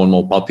becoming more and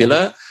more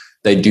popular.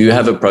 They do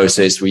have a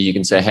process where you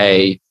can say,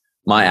 hey,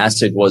 my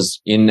asset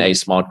was in a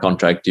smart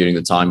contract during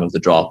the time of the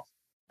drop,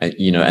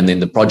 and then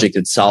the project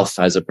itself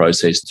has a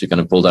process to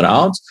kind of pull that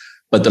out.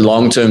 But the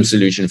long-term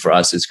solution for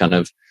us is kind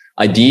of,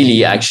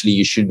 ideally, actually,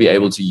 you should be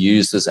able to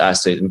use this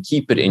asset and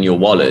keep it in your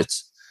wallet,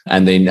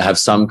 and then have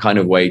some kind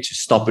of way to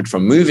stop it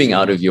from moving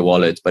out of your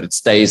wallet, but it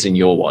stays in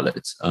your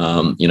wallet.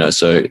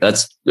 So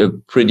that's a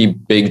pretty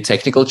big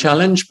technical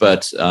challenge,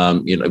 but, I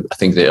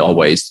think there are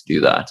ways to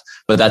do that.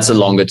 But that's a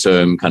longer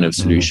term kind of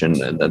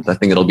solution. And I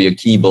think it'll be a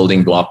key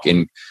building block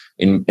in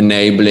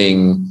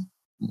enabling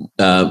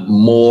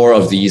more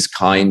of these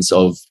kinds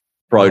of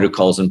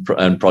protocols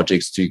and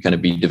projects to kind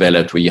of be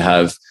developed, where you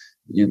have,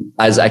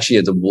 as actually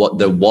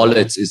the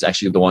wallet is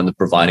actually the one that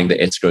providing the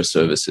escrow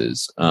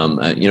services.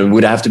 It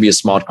would have to be a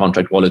smart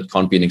contract wallet,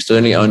 can't be an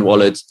externally owned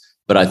wallet.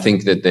 But I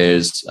think that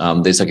there's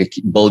like a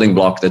building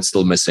block that's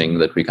still missing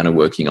that we're kind of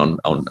working on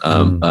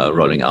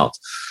rolling out.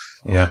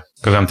 Yeah,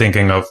 because I'm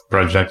thinking of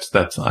projects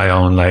that I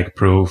own, like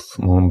Proof,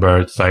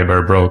 Moonbird,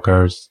 Cyber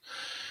Brokers.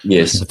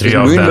 Yes,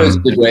 Moonbird's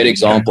a great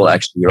example,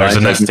 actually. Right? There's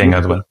a nesting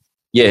as well.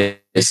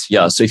 Yes,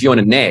 yeah. So if you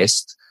want to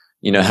nest,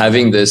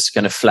 having this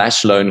kind of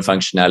flash loan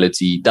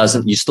functionality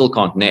you still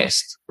can't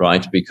nest,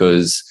 right?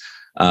 Because,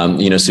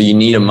 so you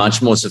need a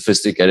much more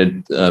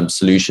sophisticated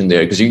solution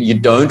there, because you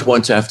don't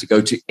want to have to go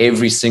to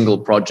every single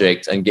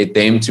project and get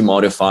them to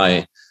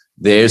modify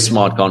their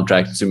smart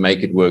contract to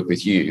make it work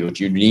with you. What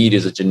you need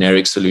is a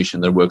generic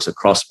solution that works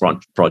across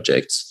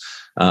projects.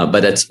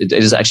 But it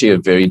is actually a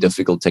very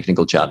difficult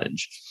technical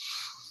challenge.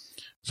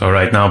 So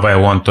right now, if I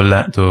want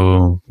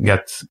to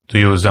get to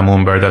use a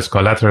Moonbird as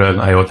collateral,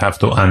 I would have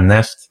to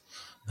unnest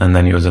and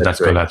then use it as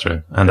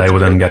collateral, and I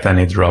wouldn't get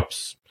any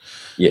drops.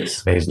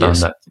 Yes, based on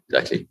that.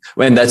 Exactly.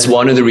 And that's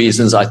one of the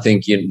reasons I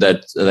think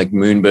that like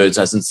Moonbirds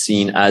hasn't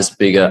seen as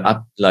big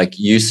a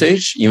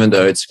usage, even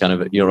though it's kind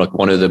of like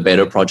one of the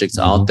better projects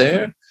out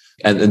there.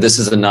 And this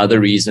is another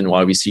reason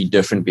why we see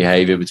different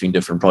behavior between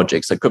different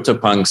projects. Like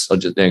CryptoPunks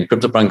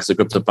CryptoPunk is a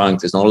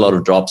CryptoPunk. There's not a lot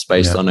of drops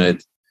based on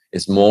it.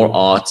 It's more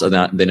art than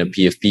a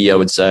PFP, I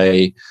would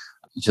say.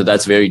 So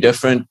that's very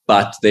different,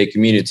 but their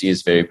community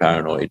is very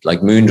paranoid.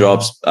 Like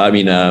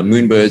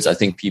Moonbirds, I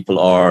think people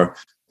are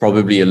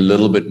probably a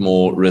little bit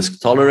more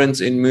risk tolerant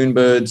in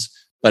Moonbirds,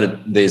 but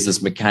there's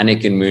this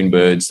mechanic in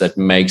Moonbirds that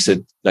makes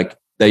it like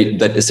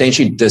that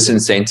essentially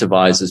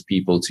disincentivizes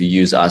people to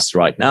use us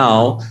right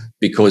now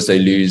because they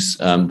lose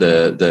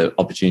the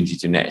opportunity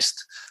to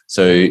nest.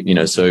 So,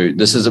 so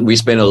we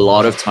spend a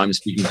lot of time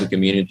speaking to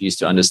communities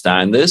to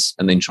understand this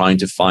and then trying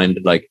to find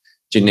like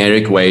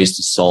generic ways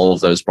to solve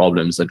those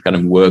problems that kind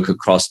of work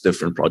across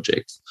different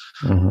projects.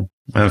 Mm-hmm.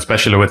 And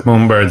especially with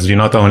Moonbirds, you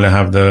not only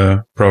have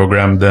the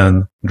programmed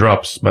in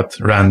drops, but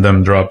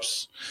random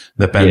drops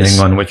depending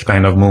on which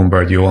kind of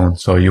Moonbird you own.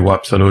 So you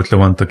absolutely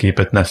want to keep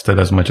it nested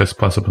as much as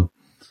possible.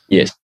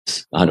 Yes,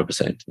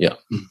 100%. Yeah.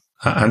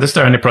 And is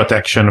there any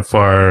protection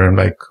for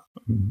like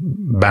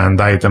banned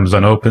items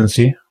on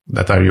OpenSea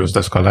that are used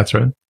as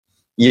collateral?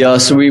 Yeah,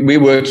 so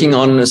we're working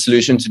on a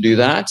solution to do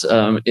that.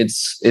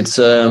 It's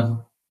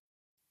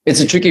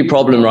a tricky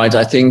problem, right?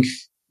 I think,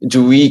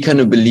 do we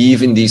kind of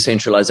believe in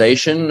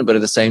decentralization, but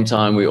at the same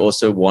time, we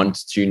also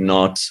want to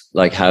not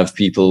like have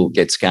people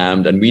get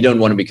scammed, and we don't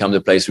want to become the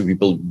place where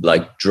people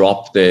like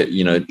drop their,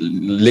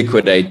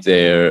 liquidate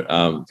their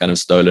kind of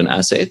stolen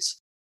assets.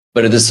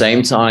 But at the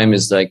same time,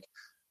 is like,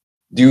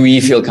 do we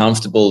feel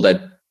comfortable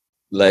that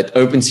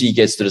OpenSea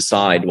gets to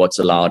decide what's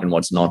allowed and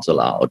what's not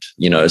allowed?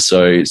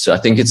 So I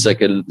think it's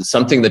like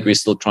something that we're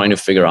still trying to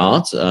figure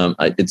out.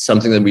 It's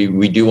something that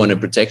we do want to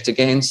protect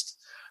against.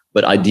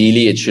 But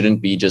ideally, it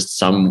shouldn't be just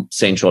some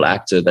central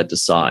actor that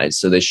decides.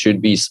 So there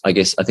should be, I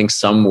think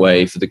some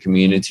way for the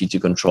community to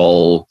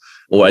control,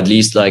 or at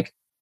least like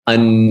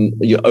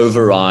you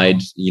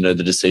override,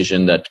 the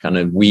decision that kind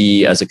of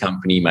we as a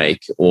company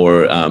make,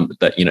 or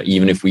that,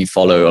 even if we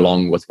follow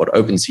along with what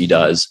OpenSea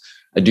does.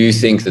 I do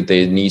think that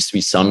there needs to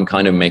be some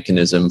kind of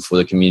mechanism for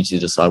the community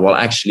to decide, well,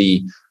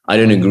 actually, I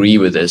don't agree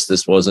with this.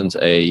 This wasn't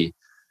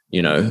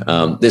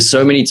there's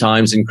so many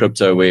times in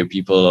crypto where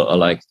people are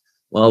like,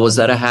 well, was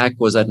that a hack?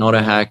 Was that not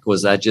a hack?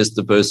 Was that just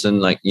the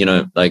person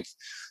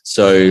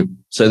so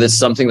that's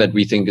something that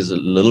we think is a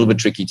little bit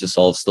tricky to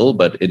solve still,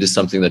 but it is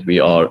something that we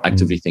are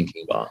actively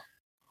thinking about.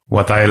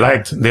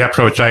 The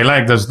approach I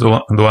liked is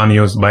the one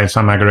used by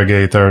some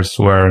aggregators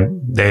where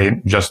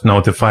they just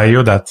notify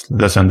you that,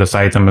 listen, this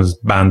item is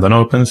banned on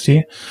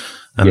OpenSea,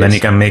 and then you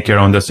can make your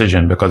own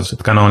decision, because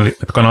it can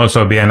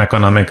also be an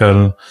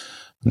economical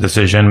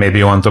decision. Maybe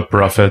you want to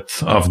profit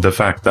of the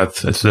fact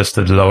that it's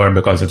listed lower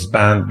because it's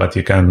banned, but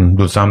you can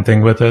do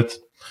something with it.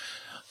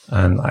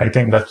 And I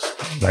think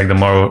that's like the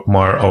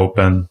more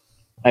open.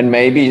 And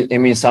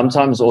maybe,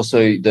 sometimes also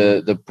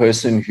the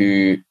person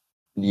who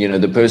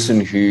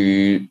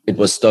it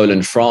was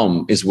stolen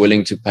from is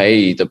willing to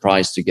pay the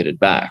price to get it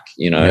back,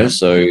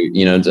 So,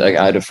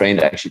 I had a friend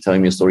actually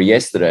telling me a story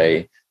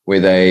yesterday where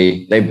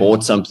they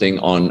bought something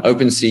on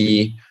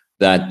OpenSea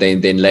that they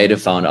then later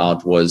found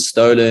out was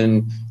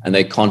stolen, and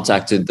they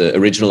contacted the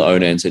original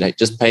owner and said, hey,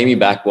 just pay me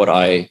back what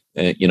I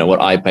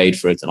paid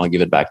for it, and I'll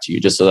give it back to you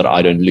just so that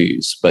I don't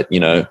lose. But,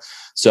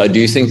 so I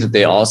do think that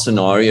there are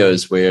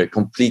scenarios where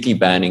completely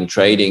banning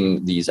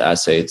trading these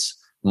assets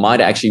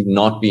might actually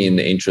not be in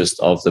the interest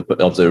of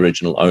the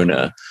original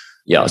owner.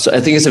 Yeah, so I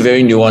think it's a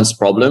very nuanced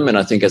problem, and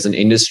I think as an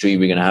industry,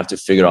 we're going to have to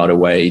figure out a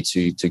way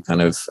to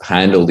kind of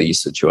handle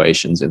these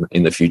situations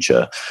in the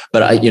future.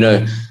 But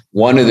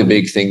one of the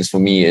big things for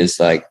me is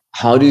like,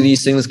 how do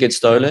these things get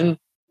stolen?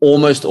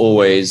 Almost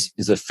always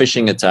is a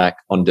phishing attack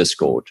on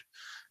Discord.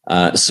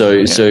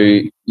 So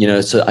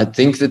I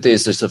think that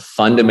there's just a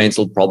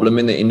fundamental problem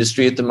in the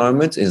industry at the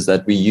moment, is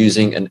that we're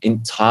using an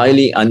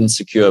entirely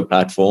unsecure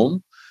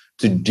platform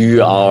to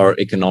do our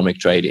economic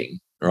trading,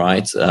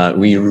 right?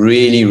 We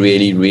really,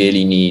 really,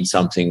 really need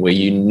something where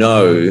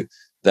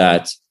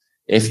that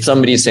if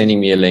somebody is sending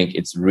me a link,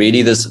 it's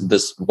really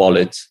this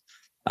wallet.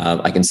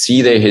 I can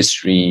see their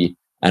history,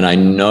 and I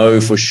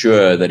know for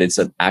sure that it's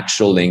an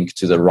actual link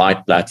to the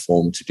right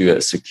platform to do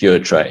a secure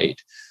trade.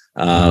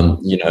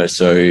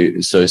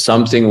 So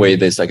something where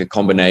there's like a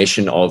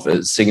combination of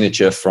a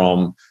signature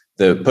from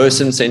the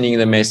person sending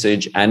the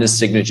message and a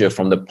signature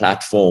from the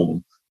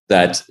platform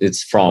that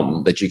it's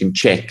from, that you can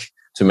check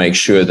to make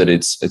sure that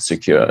it's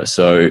secure.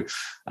 So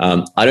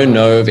I don't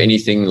know of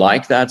anything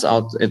like that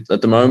out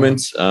at the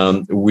moment.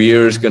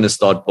 We're going to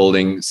start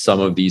building some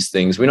of these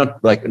things. We're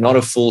not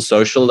a full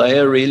social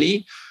layer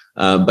really,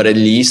 but at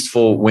least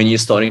for when you're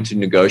starting to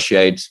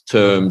negotiate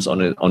terms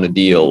on a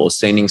deal or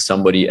sending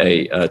somebody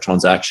a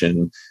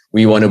transaction,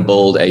 we want to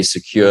build a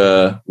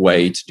secure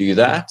way to do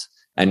that,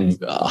 and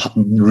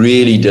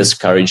really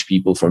discourage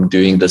people from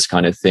doing this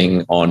kind of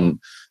thing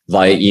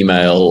via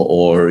email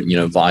or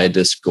via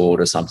Discord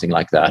or something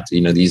like that.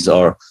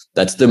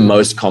 That's the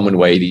most common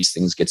way these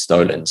things get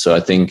stolen. So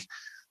I think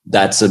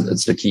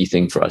it's the key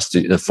thing for us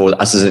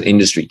as an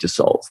industry to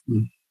solve.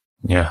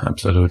 Yeah,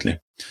 absolutely.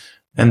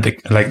 And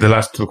the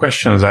last two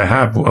questions I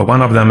have,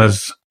 one of them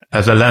is,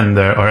 as a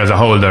lender or as a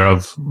holder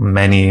of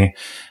many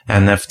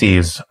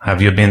NFTs,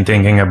 have you been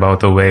thinking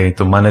about a way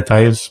to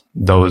monetize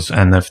those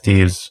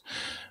NFTs?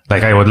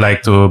 Like, I would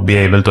like to be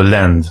able to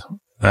lend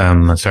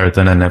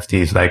certain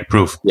NFTs, like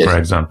proof, for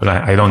example.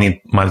 I don't need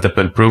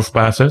multiple proof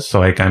passes,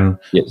 so I can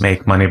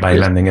make money by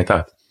lending it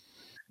out.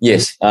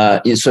 Yes.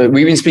 So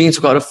we've been speaking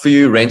to quite a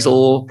few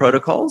rental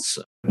protocols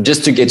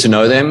just to get to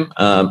know them.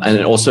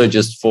 And also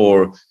just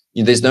for,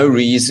 there's no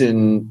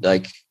reason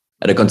like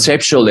at a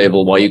conceptual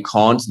level why you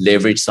can't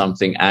leverage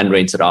something and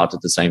rent it out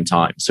at the same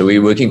time. So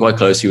we're working quite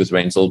closely with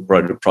rental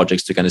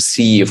projects to kind of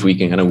see if we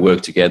can kind of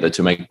work together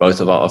to make both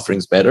of our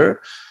offerings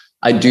better.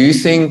 I do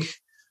think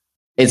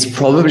it's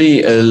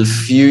probably a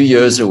few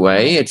years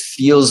away. It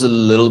feels a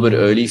little bit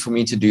early for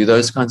me to do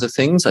those kinds of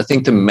things. I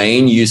think the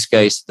main use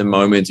case at the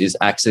moment is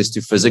access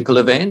to physical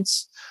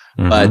events.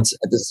 Mm-hmm. But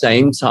at the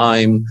same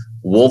time,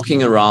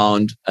 walking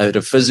around at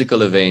a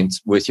physical event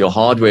with your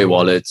hardware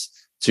wallet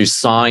to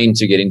sign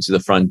to get into the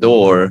front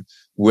door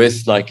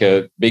with like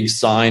a big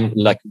sign,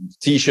 like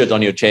t-shirt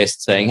on your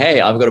chest saying,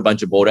 hey, I've got a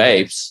bunch of Bored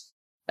Apes.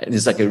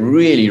 It's like a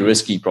really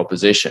risky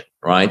proposition,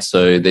 right?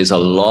 So there's a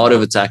lot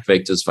of attack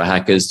vectors for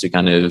hackers to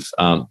kind of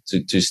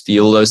to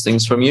steal those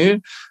things from you.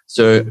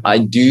 So I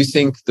do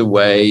think the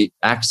way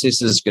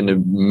access is going to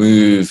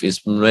move is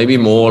maybe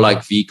more like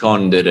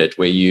VCon did it,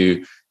 where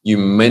you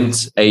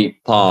mint a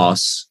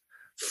pass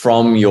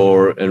from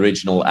your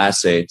original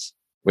asset,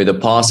 where the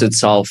pass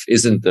itself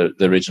isn't the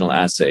original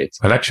asset.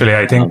 Well, actually,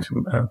 I think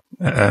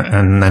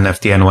an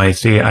NFT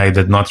NYC, I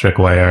did not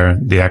require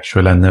the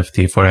actual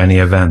NFT for any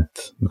event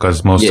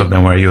because most of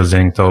them were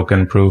using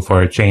token proof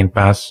or chain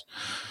pass.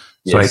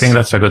 So I think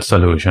that's a good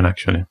solution,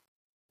 actually.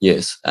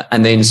 Yes.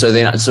 And then,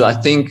 so I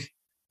think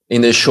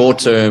in the short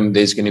term,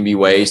 there's going to be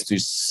ways to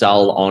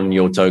sell on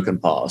your token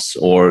pass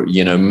or,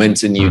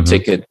 mint a new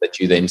ticket that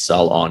you then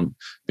sell on,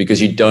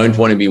 because you don't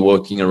want to be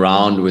working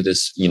around with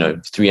this,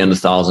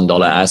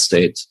 $300,000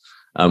 asset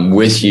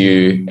with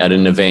you at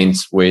an event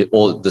where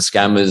all the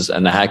scammers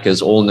and the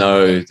hackers all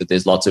know that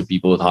there's lots of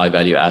people with high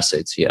value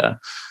assets here.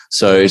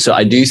 So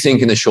I do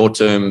think in the short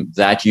term,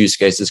 that use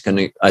case is going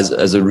to,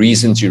 as a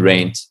reason to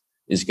rent,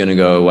 is going to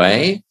go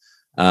away.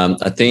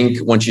 I think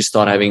once you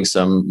start having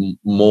some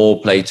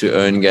more play to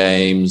earn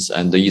games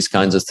and these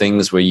kinds of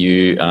things where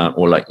you,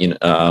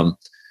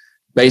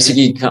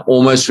 basically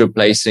almost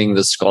replacing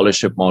the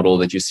scholarship model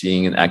that you're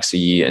seeing in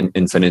Axie and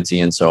Infinity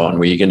and so on,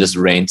 where you can just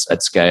rent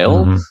at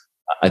scale. Mm-hmm.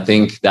 I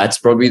think that's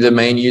probably the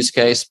main use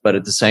case. But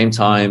at the same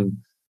time,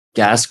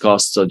 gas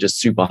costs are just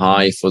super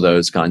high for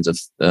those kinds of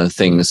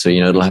things. So,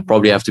 it'll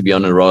probably have to be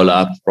on a roll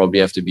up, probably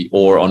have to be,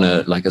 or on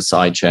a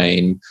side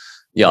chain.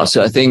 Yeah.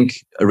 So I think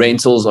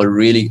rentals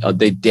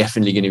they're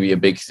definitely going to be a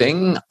big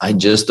thing. I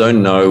just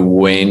don't know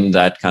when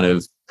that kind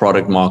of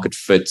product market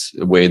fit,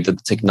 where the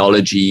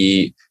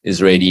technology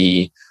is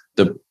ready,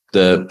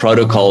 the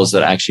protocols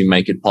that actually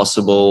make it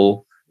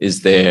possible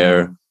is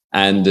there,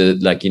 and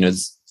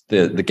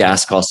the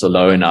gas costs are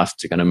low enough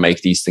to kind of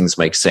make these things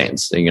make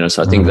sense.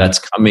 So I think that's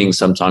coming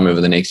sometime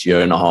over the next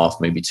year and a half,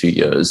 maybe 2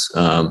 years.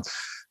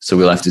 So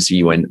we'll have to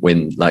see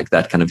when like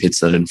that kind of hits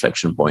that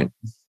inflection point.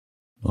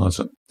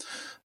 Awesome.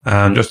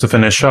 And just to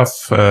finish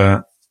off,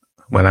 I'm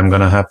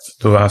going to have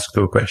to ask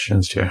 2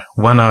 questions here.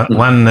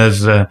 One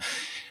is,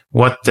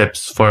 what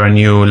tips for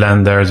new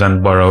lenders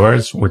and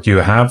borrowers would you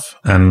have?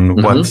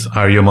 And what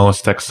are you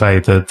most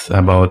excited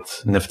about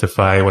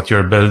Niftyfy, what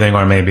you're building,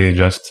 or maybe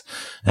just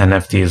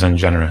NFTs in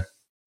general?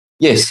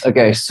 Yes.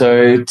 Okay.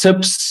 So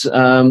tips.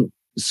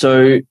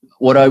 So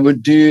what I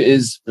would do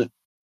is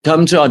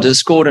come to our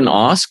Discord and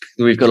ask.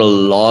 We've got a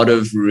lot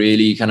of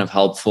really kind of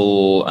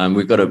helpful,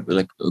 we've got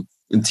a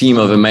team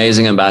of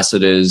amazing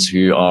ambassadors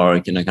who are,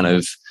 kind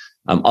of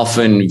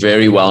often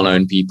very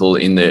well-known people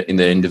in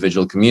the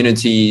individual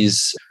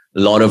communities. A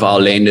lot of our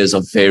lenders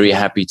are very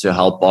happy to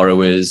help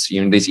borrowers.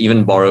 There's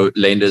even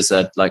lenders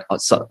that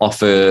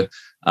offer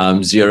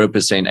 0%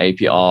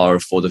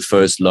 APR for the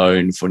first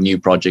loan for new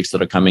projects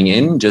that are coming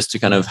in, just to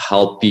kind of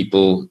help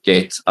people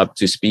get up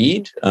to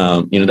speed.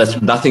 That's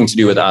nothing to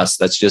do with us.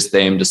 That's just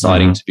them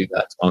deciding to do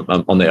that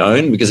on their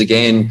own, because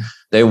again,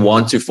 they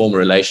want to form a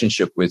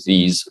relationship with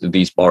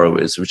these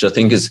borrowers, which I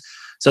think is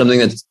something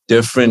that's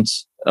different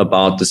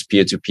about this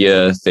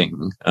peer-to-peer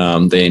thing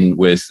than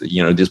with,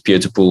 this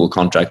peer-to-pool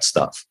contract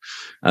stuff.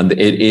 And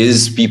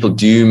people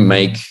do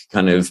make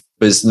kind of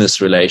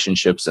business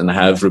relationships and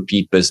have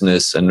repeat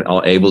business and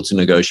are able to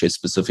negotiate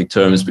specific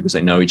terms because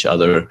they know each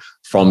other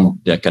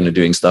from kind of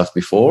doing stuff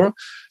before.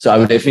 So I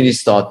would definitely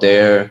start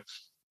there.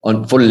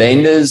 For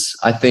lenders,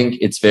 I think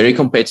it's very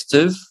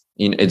competitive.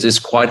 It is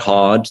quite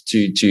hard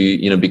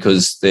to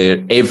because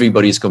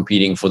everybody's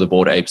competing for the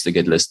Bored Apes that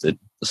get listed.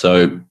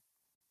 So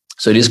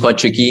it is quite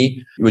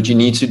tricky. What you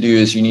need to do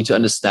is you need to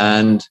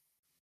understand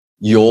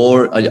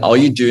are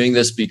you doing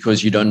this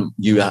because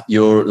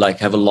you're like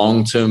have a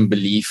long-term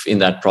belief in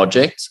that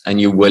project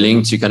and you're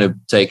willing to kind of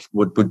take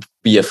what would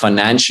be a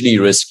financially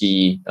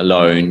risky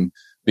loan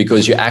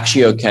because you're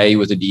actually okay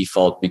with the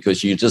default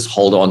because you just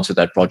hold on to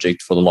that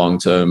project for the long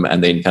term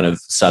and then kind of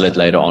sell it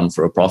later on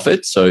for a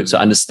profit. So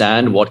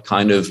understand what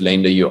kind of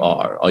lender you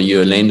are. Are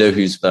you a lender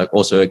who's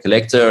also a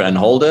collector and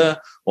holder,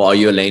 or are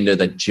you a lender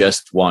that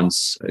just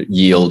wants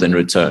yield and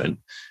return,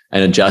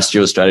 and adjust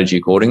your strategy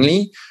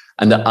accordingly?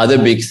 And the other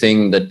big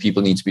thing that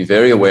people need to be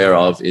very aware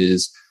of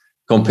is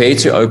compared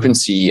to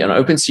OpenSea. And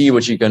OpenSea,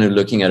 what you're going to be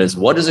looking at is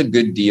what is a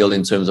good deal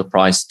in terms of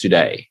price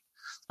today.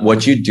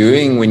 what you're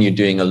doing when you're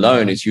doing a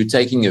loan is you're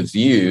taking a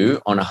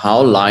view on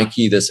how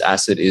likely this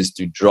asset is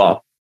to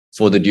drop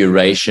for the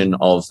duration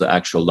of the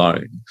actual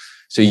loan.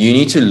 So you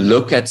need to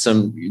look at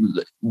some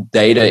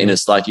data in a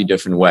slightly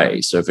different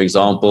way. So for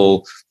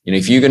example,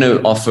 if you're going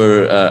to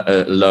offer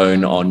a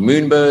loan on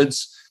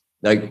Moonbirds,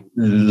 like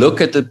look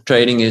at the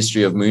trading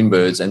history of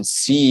Moonbirds and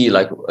see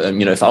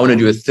if I want to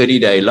do a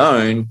 30-day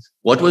loan,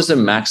 what was the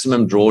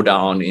maximum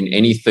drawdown in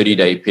any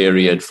 30-day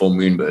period for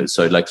Moonbirds?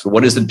 So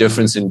what is the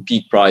difference in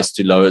peak price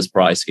to lowest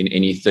price in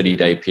any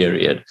 30-day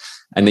period?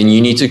 And then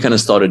you need to kind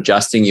of start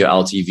adjusting your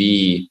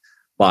LTV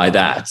by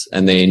that.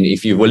 And then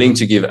if you're willing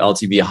to give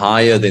LTV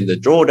higher than the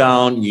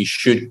drawdown, you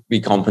should be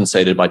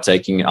compensated by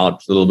taking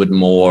out a little bit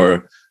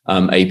more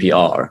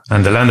APR.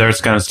 And the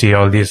lenders can see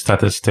all these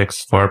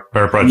statistics per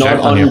project. Not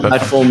on your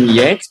platform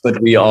yet,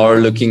 but we are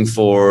looking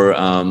for,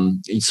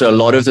 so a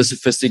lot of the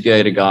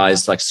sophisticated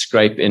guys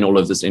scrape in all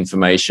of this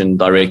information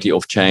directly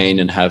off chain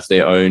and have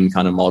their own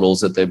kind of models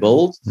that they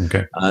build.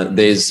 Okay.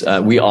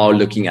 We are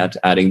looking at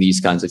adding these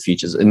kinds of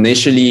features.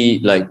 Initially,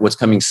 what's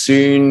coming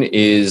soon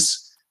is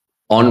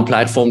on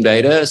platform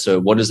data. So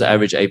what is the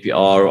average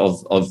APR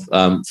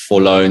of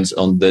for loans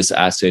on this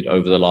asset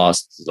over the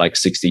last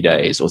 60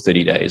 days or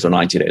 30 days or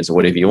 90 days or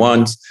whatever you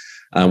want?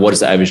 What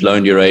is the average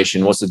loan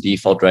duration? What's the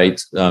default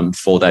rate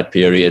for that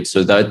period?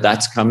 So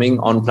that's coming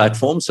on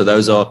platform. So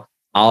those are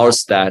our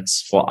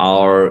stats for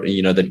our,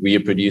 that we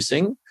are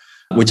producing,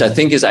 which I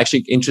think is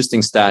actually interesting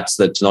stats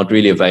that's not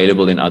really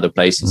available in other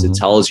places. Mm-hmm. It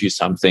tells you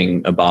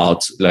something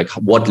about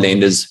what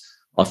lenders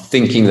are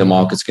thinking the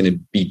market's going to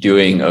be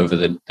doing over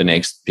the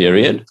next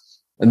period.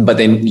 But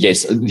then,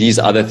 yes, these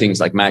other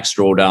things like max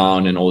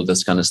drawdown and all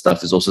this kind of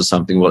stuff is also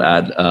something we'll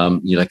add,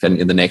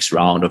 in the next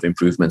round of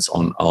improvements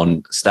on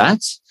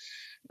stats.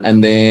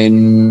 And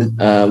then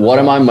what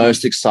am I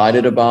most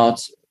excited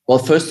about? Well,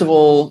 first of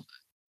all,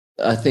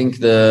 I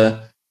think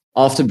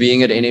after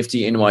being at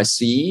NFT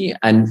NYC,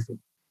 and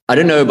I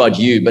don't know about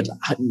you, but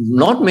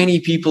not many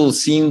people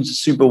seemed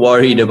super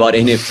worried about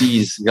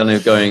NFTs kind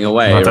of going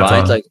away,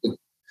 right?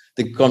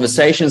 The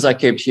conversations I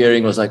kept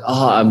hearing was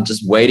I'm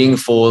just waiting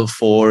for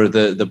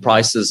the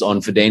prices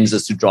on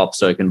Fidenzas to drop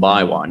so I can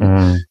buy one.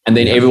 And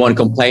then everyone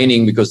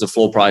complaining because the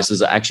floor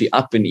prices are actually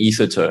up in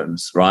Ether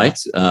terms, right?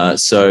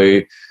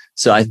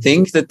 So I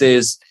think that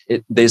there's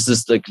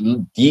this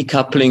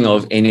decoupling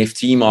of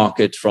NFT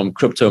market from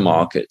crypto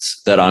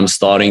markets that I'm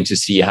starting to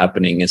see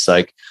happening. It's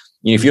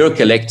if you're a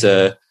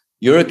collector,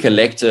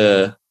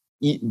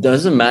 it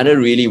doesn't matter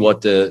really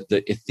what the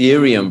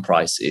Ethereum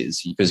price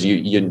is, because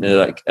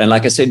and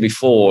like I said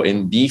before,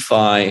 in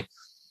DeFi,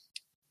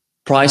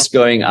 price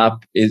going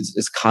up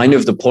is kind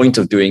of the point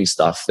of doing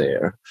stuff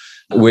there.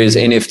 Whereas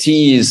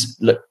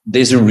NFTs,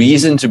 there's a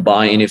reason to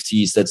buy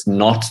NFTs that's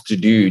not to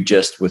do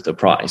just with the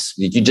price.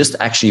 You just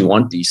actually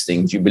want these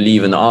things. You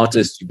believe in the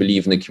artist, you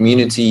believe in the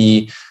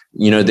community.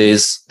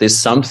 There's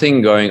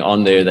something going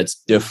on there that's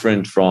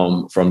different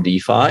from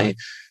DeFi.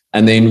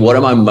 And then what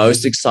am I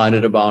most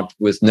excited about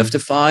with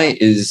Niftify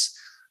is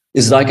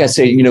like I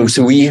said,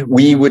 so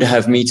we would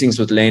have meetings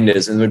with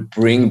lenders and would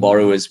bring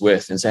borrowers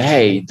with and say,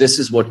 hey, this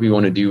is what we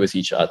want to do with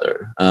each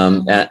other.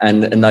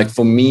 And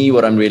for me,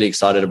 what I'm really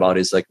excited about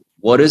is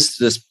what is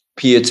this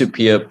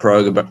peer-to-peer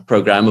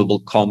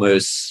programmable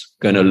commerce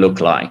going to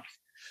look like?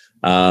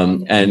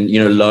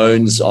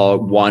 Loans are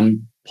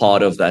one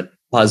part of that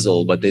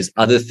puzzle, but there's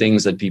other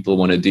things that people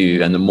want to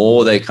do. And the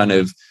more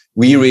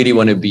we really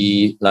want to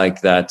be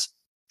like that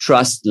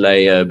trust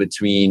layer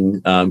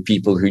between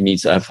people who need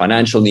to have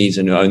financial needs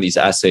and who own these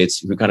assets,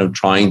 who are kind of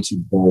trying to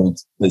build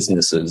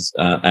businesses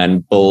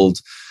and build,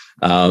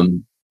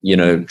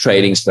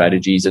 trading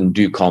strategies and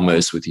do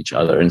commerce with each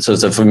other. And so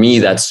for me,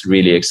 that's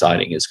really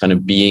exciting. It's kind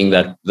of being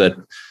that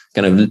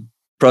kind of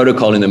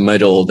protocol in the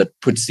middle that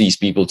puts these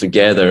people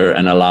together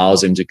and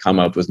allows them to come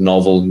up with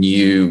novel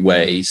new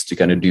ways to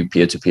kind of do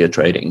peer-to-peer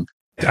trading.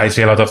 I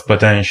see a lot of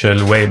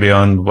potential way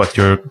beyond what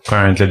you're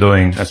currently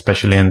doing,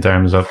 especially in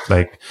terms of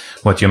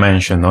what you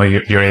mentioned.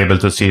 You're able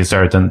to see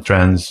certain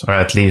trends, or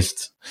at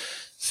least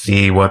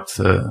see what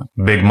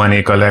big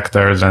money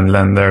collectors and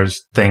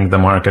lenders think the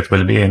market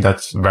will be. And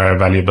that's very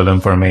valuable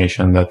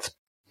information that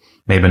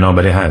maybe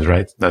nobody has,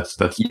 right? That's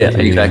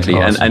really exactly.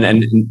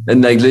 Awesome.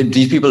 And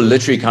these people are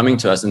literally coming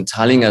to us and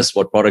telling us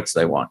what products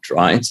they want,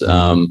 right?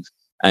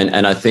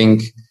 And I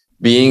think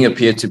being a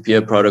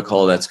peer-to-peer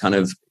protocol that's kind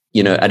of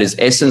at its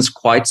essence,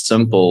 quite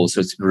simple. So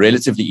it's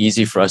relatively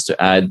easy for us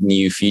to add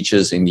new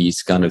features in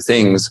these kind of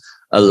things,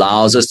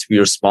 allows us to be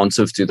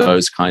responsive to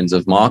those kinds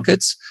of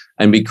markets.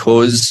 And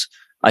because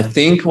I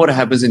think what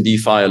happens in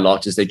DeFi a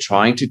lot is they're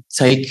trying to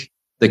take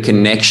the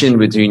connection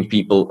between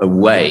people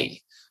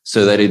away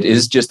so that it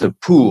is just a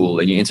pool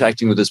and you're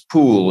interacting with this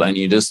pool and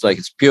you just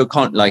it's pure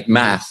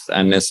math.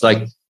 And it's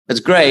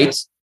great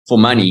for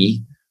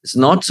money. It's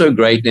not so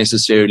great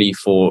necessarily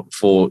for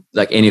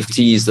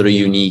NFTs that are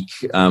unique,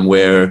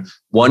 where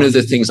one of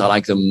the things I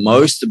like the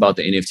most about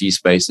the NFT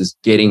space is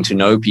getting to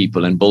know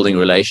people and building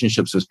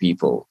relationships with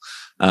people.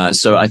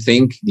 So I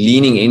think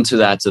leaning into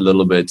that a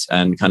little bit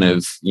and kind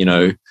of,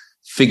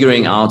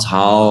 figuring out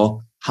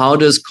how how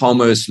does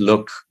commerce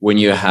look when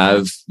you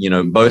have,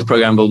 both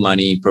programmable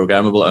money,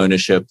 programmable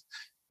ownership,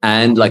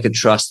 and like a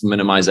trust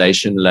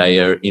minimization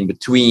layer in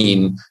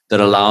between that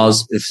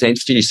allows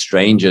essentially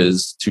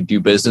strangers to do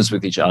business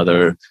with each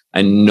other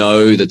and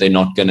know that they're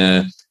not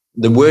gonna.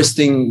 The worst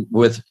thing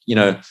with,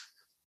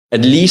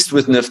 at least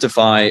with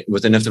Niftify,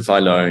 with a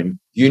Niftify loan,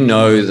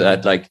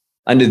 that like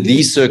under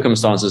these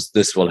circumstances,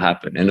 this will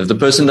happen. And if the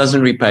person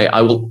doesn't repay,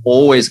 I will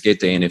always get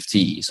the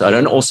NFT. So I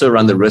don't also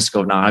run the risk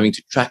of now having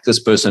to track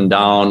this person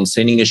down,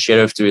 sending a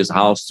sheriff to his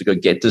house to go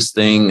get this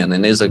thing. And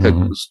then there's like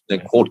a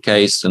court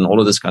case and all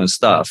of this kind of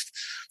stuff.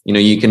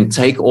 You can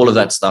take all of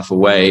that stuff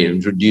away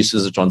and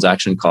reduces the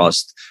transaction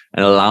cost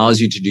and allows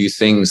you to do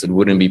things that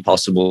wouldn't be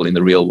possible in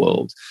the real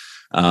world.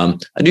 I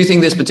do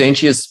think there's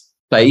potentially a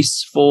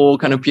space for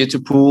kind of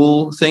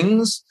peer-to-pool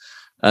things.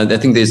 I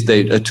think there's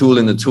a tool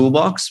in the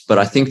toolbox, but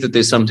I think that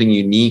there's something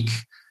unique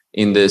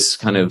in this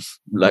kind of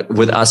like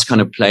with us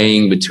kind of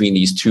playing between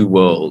these two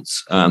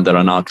worlds that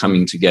are now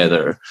coming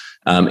together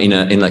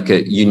in like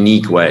a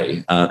unique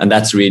way. And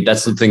that's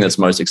the thing that's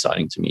most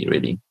exciting to me,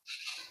 really.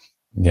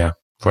 Yeah,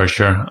 for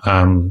sure.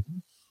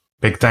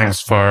 Big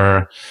thanks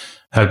for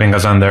helping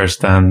us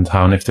understand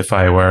how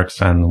Niftify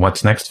works and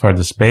what's next for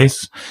the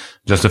space.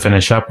 Just to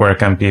finish up, where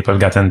can people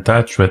get in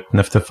touch with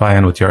Niftify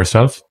and with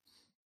yourself?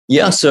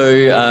 Yeah,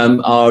 so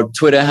our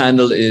Twitter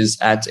handle is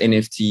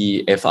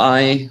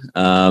 @NFTFI.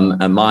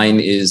 And mine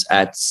is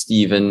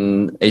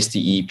 @Stephen,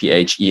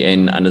 STEPHEN_YO.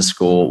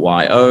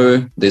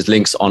 There's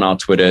links on our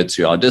Twitter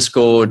to our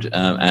Discord,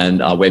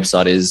 and our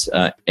website is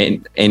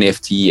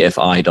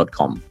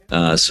nftfi.com.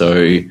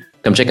 So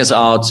come check us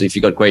out. If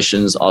you've got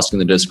questions, ask in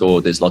the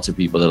Discord. There's lots of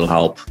people that'll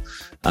help.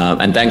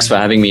 And thanks for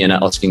having me and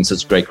asking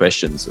such great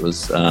questions. It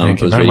was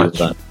really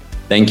fun.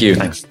 Thank you.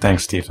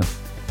 Thanks, Stephen.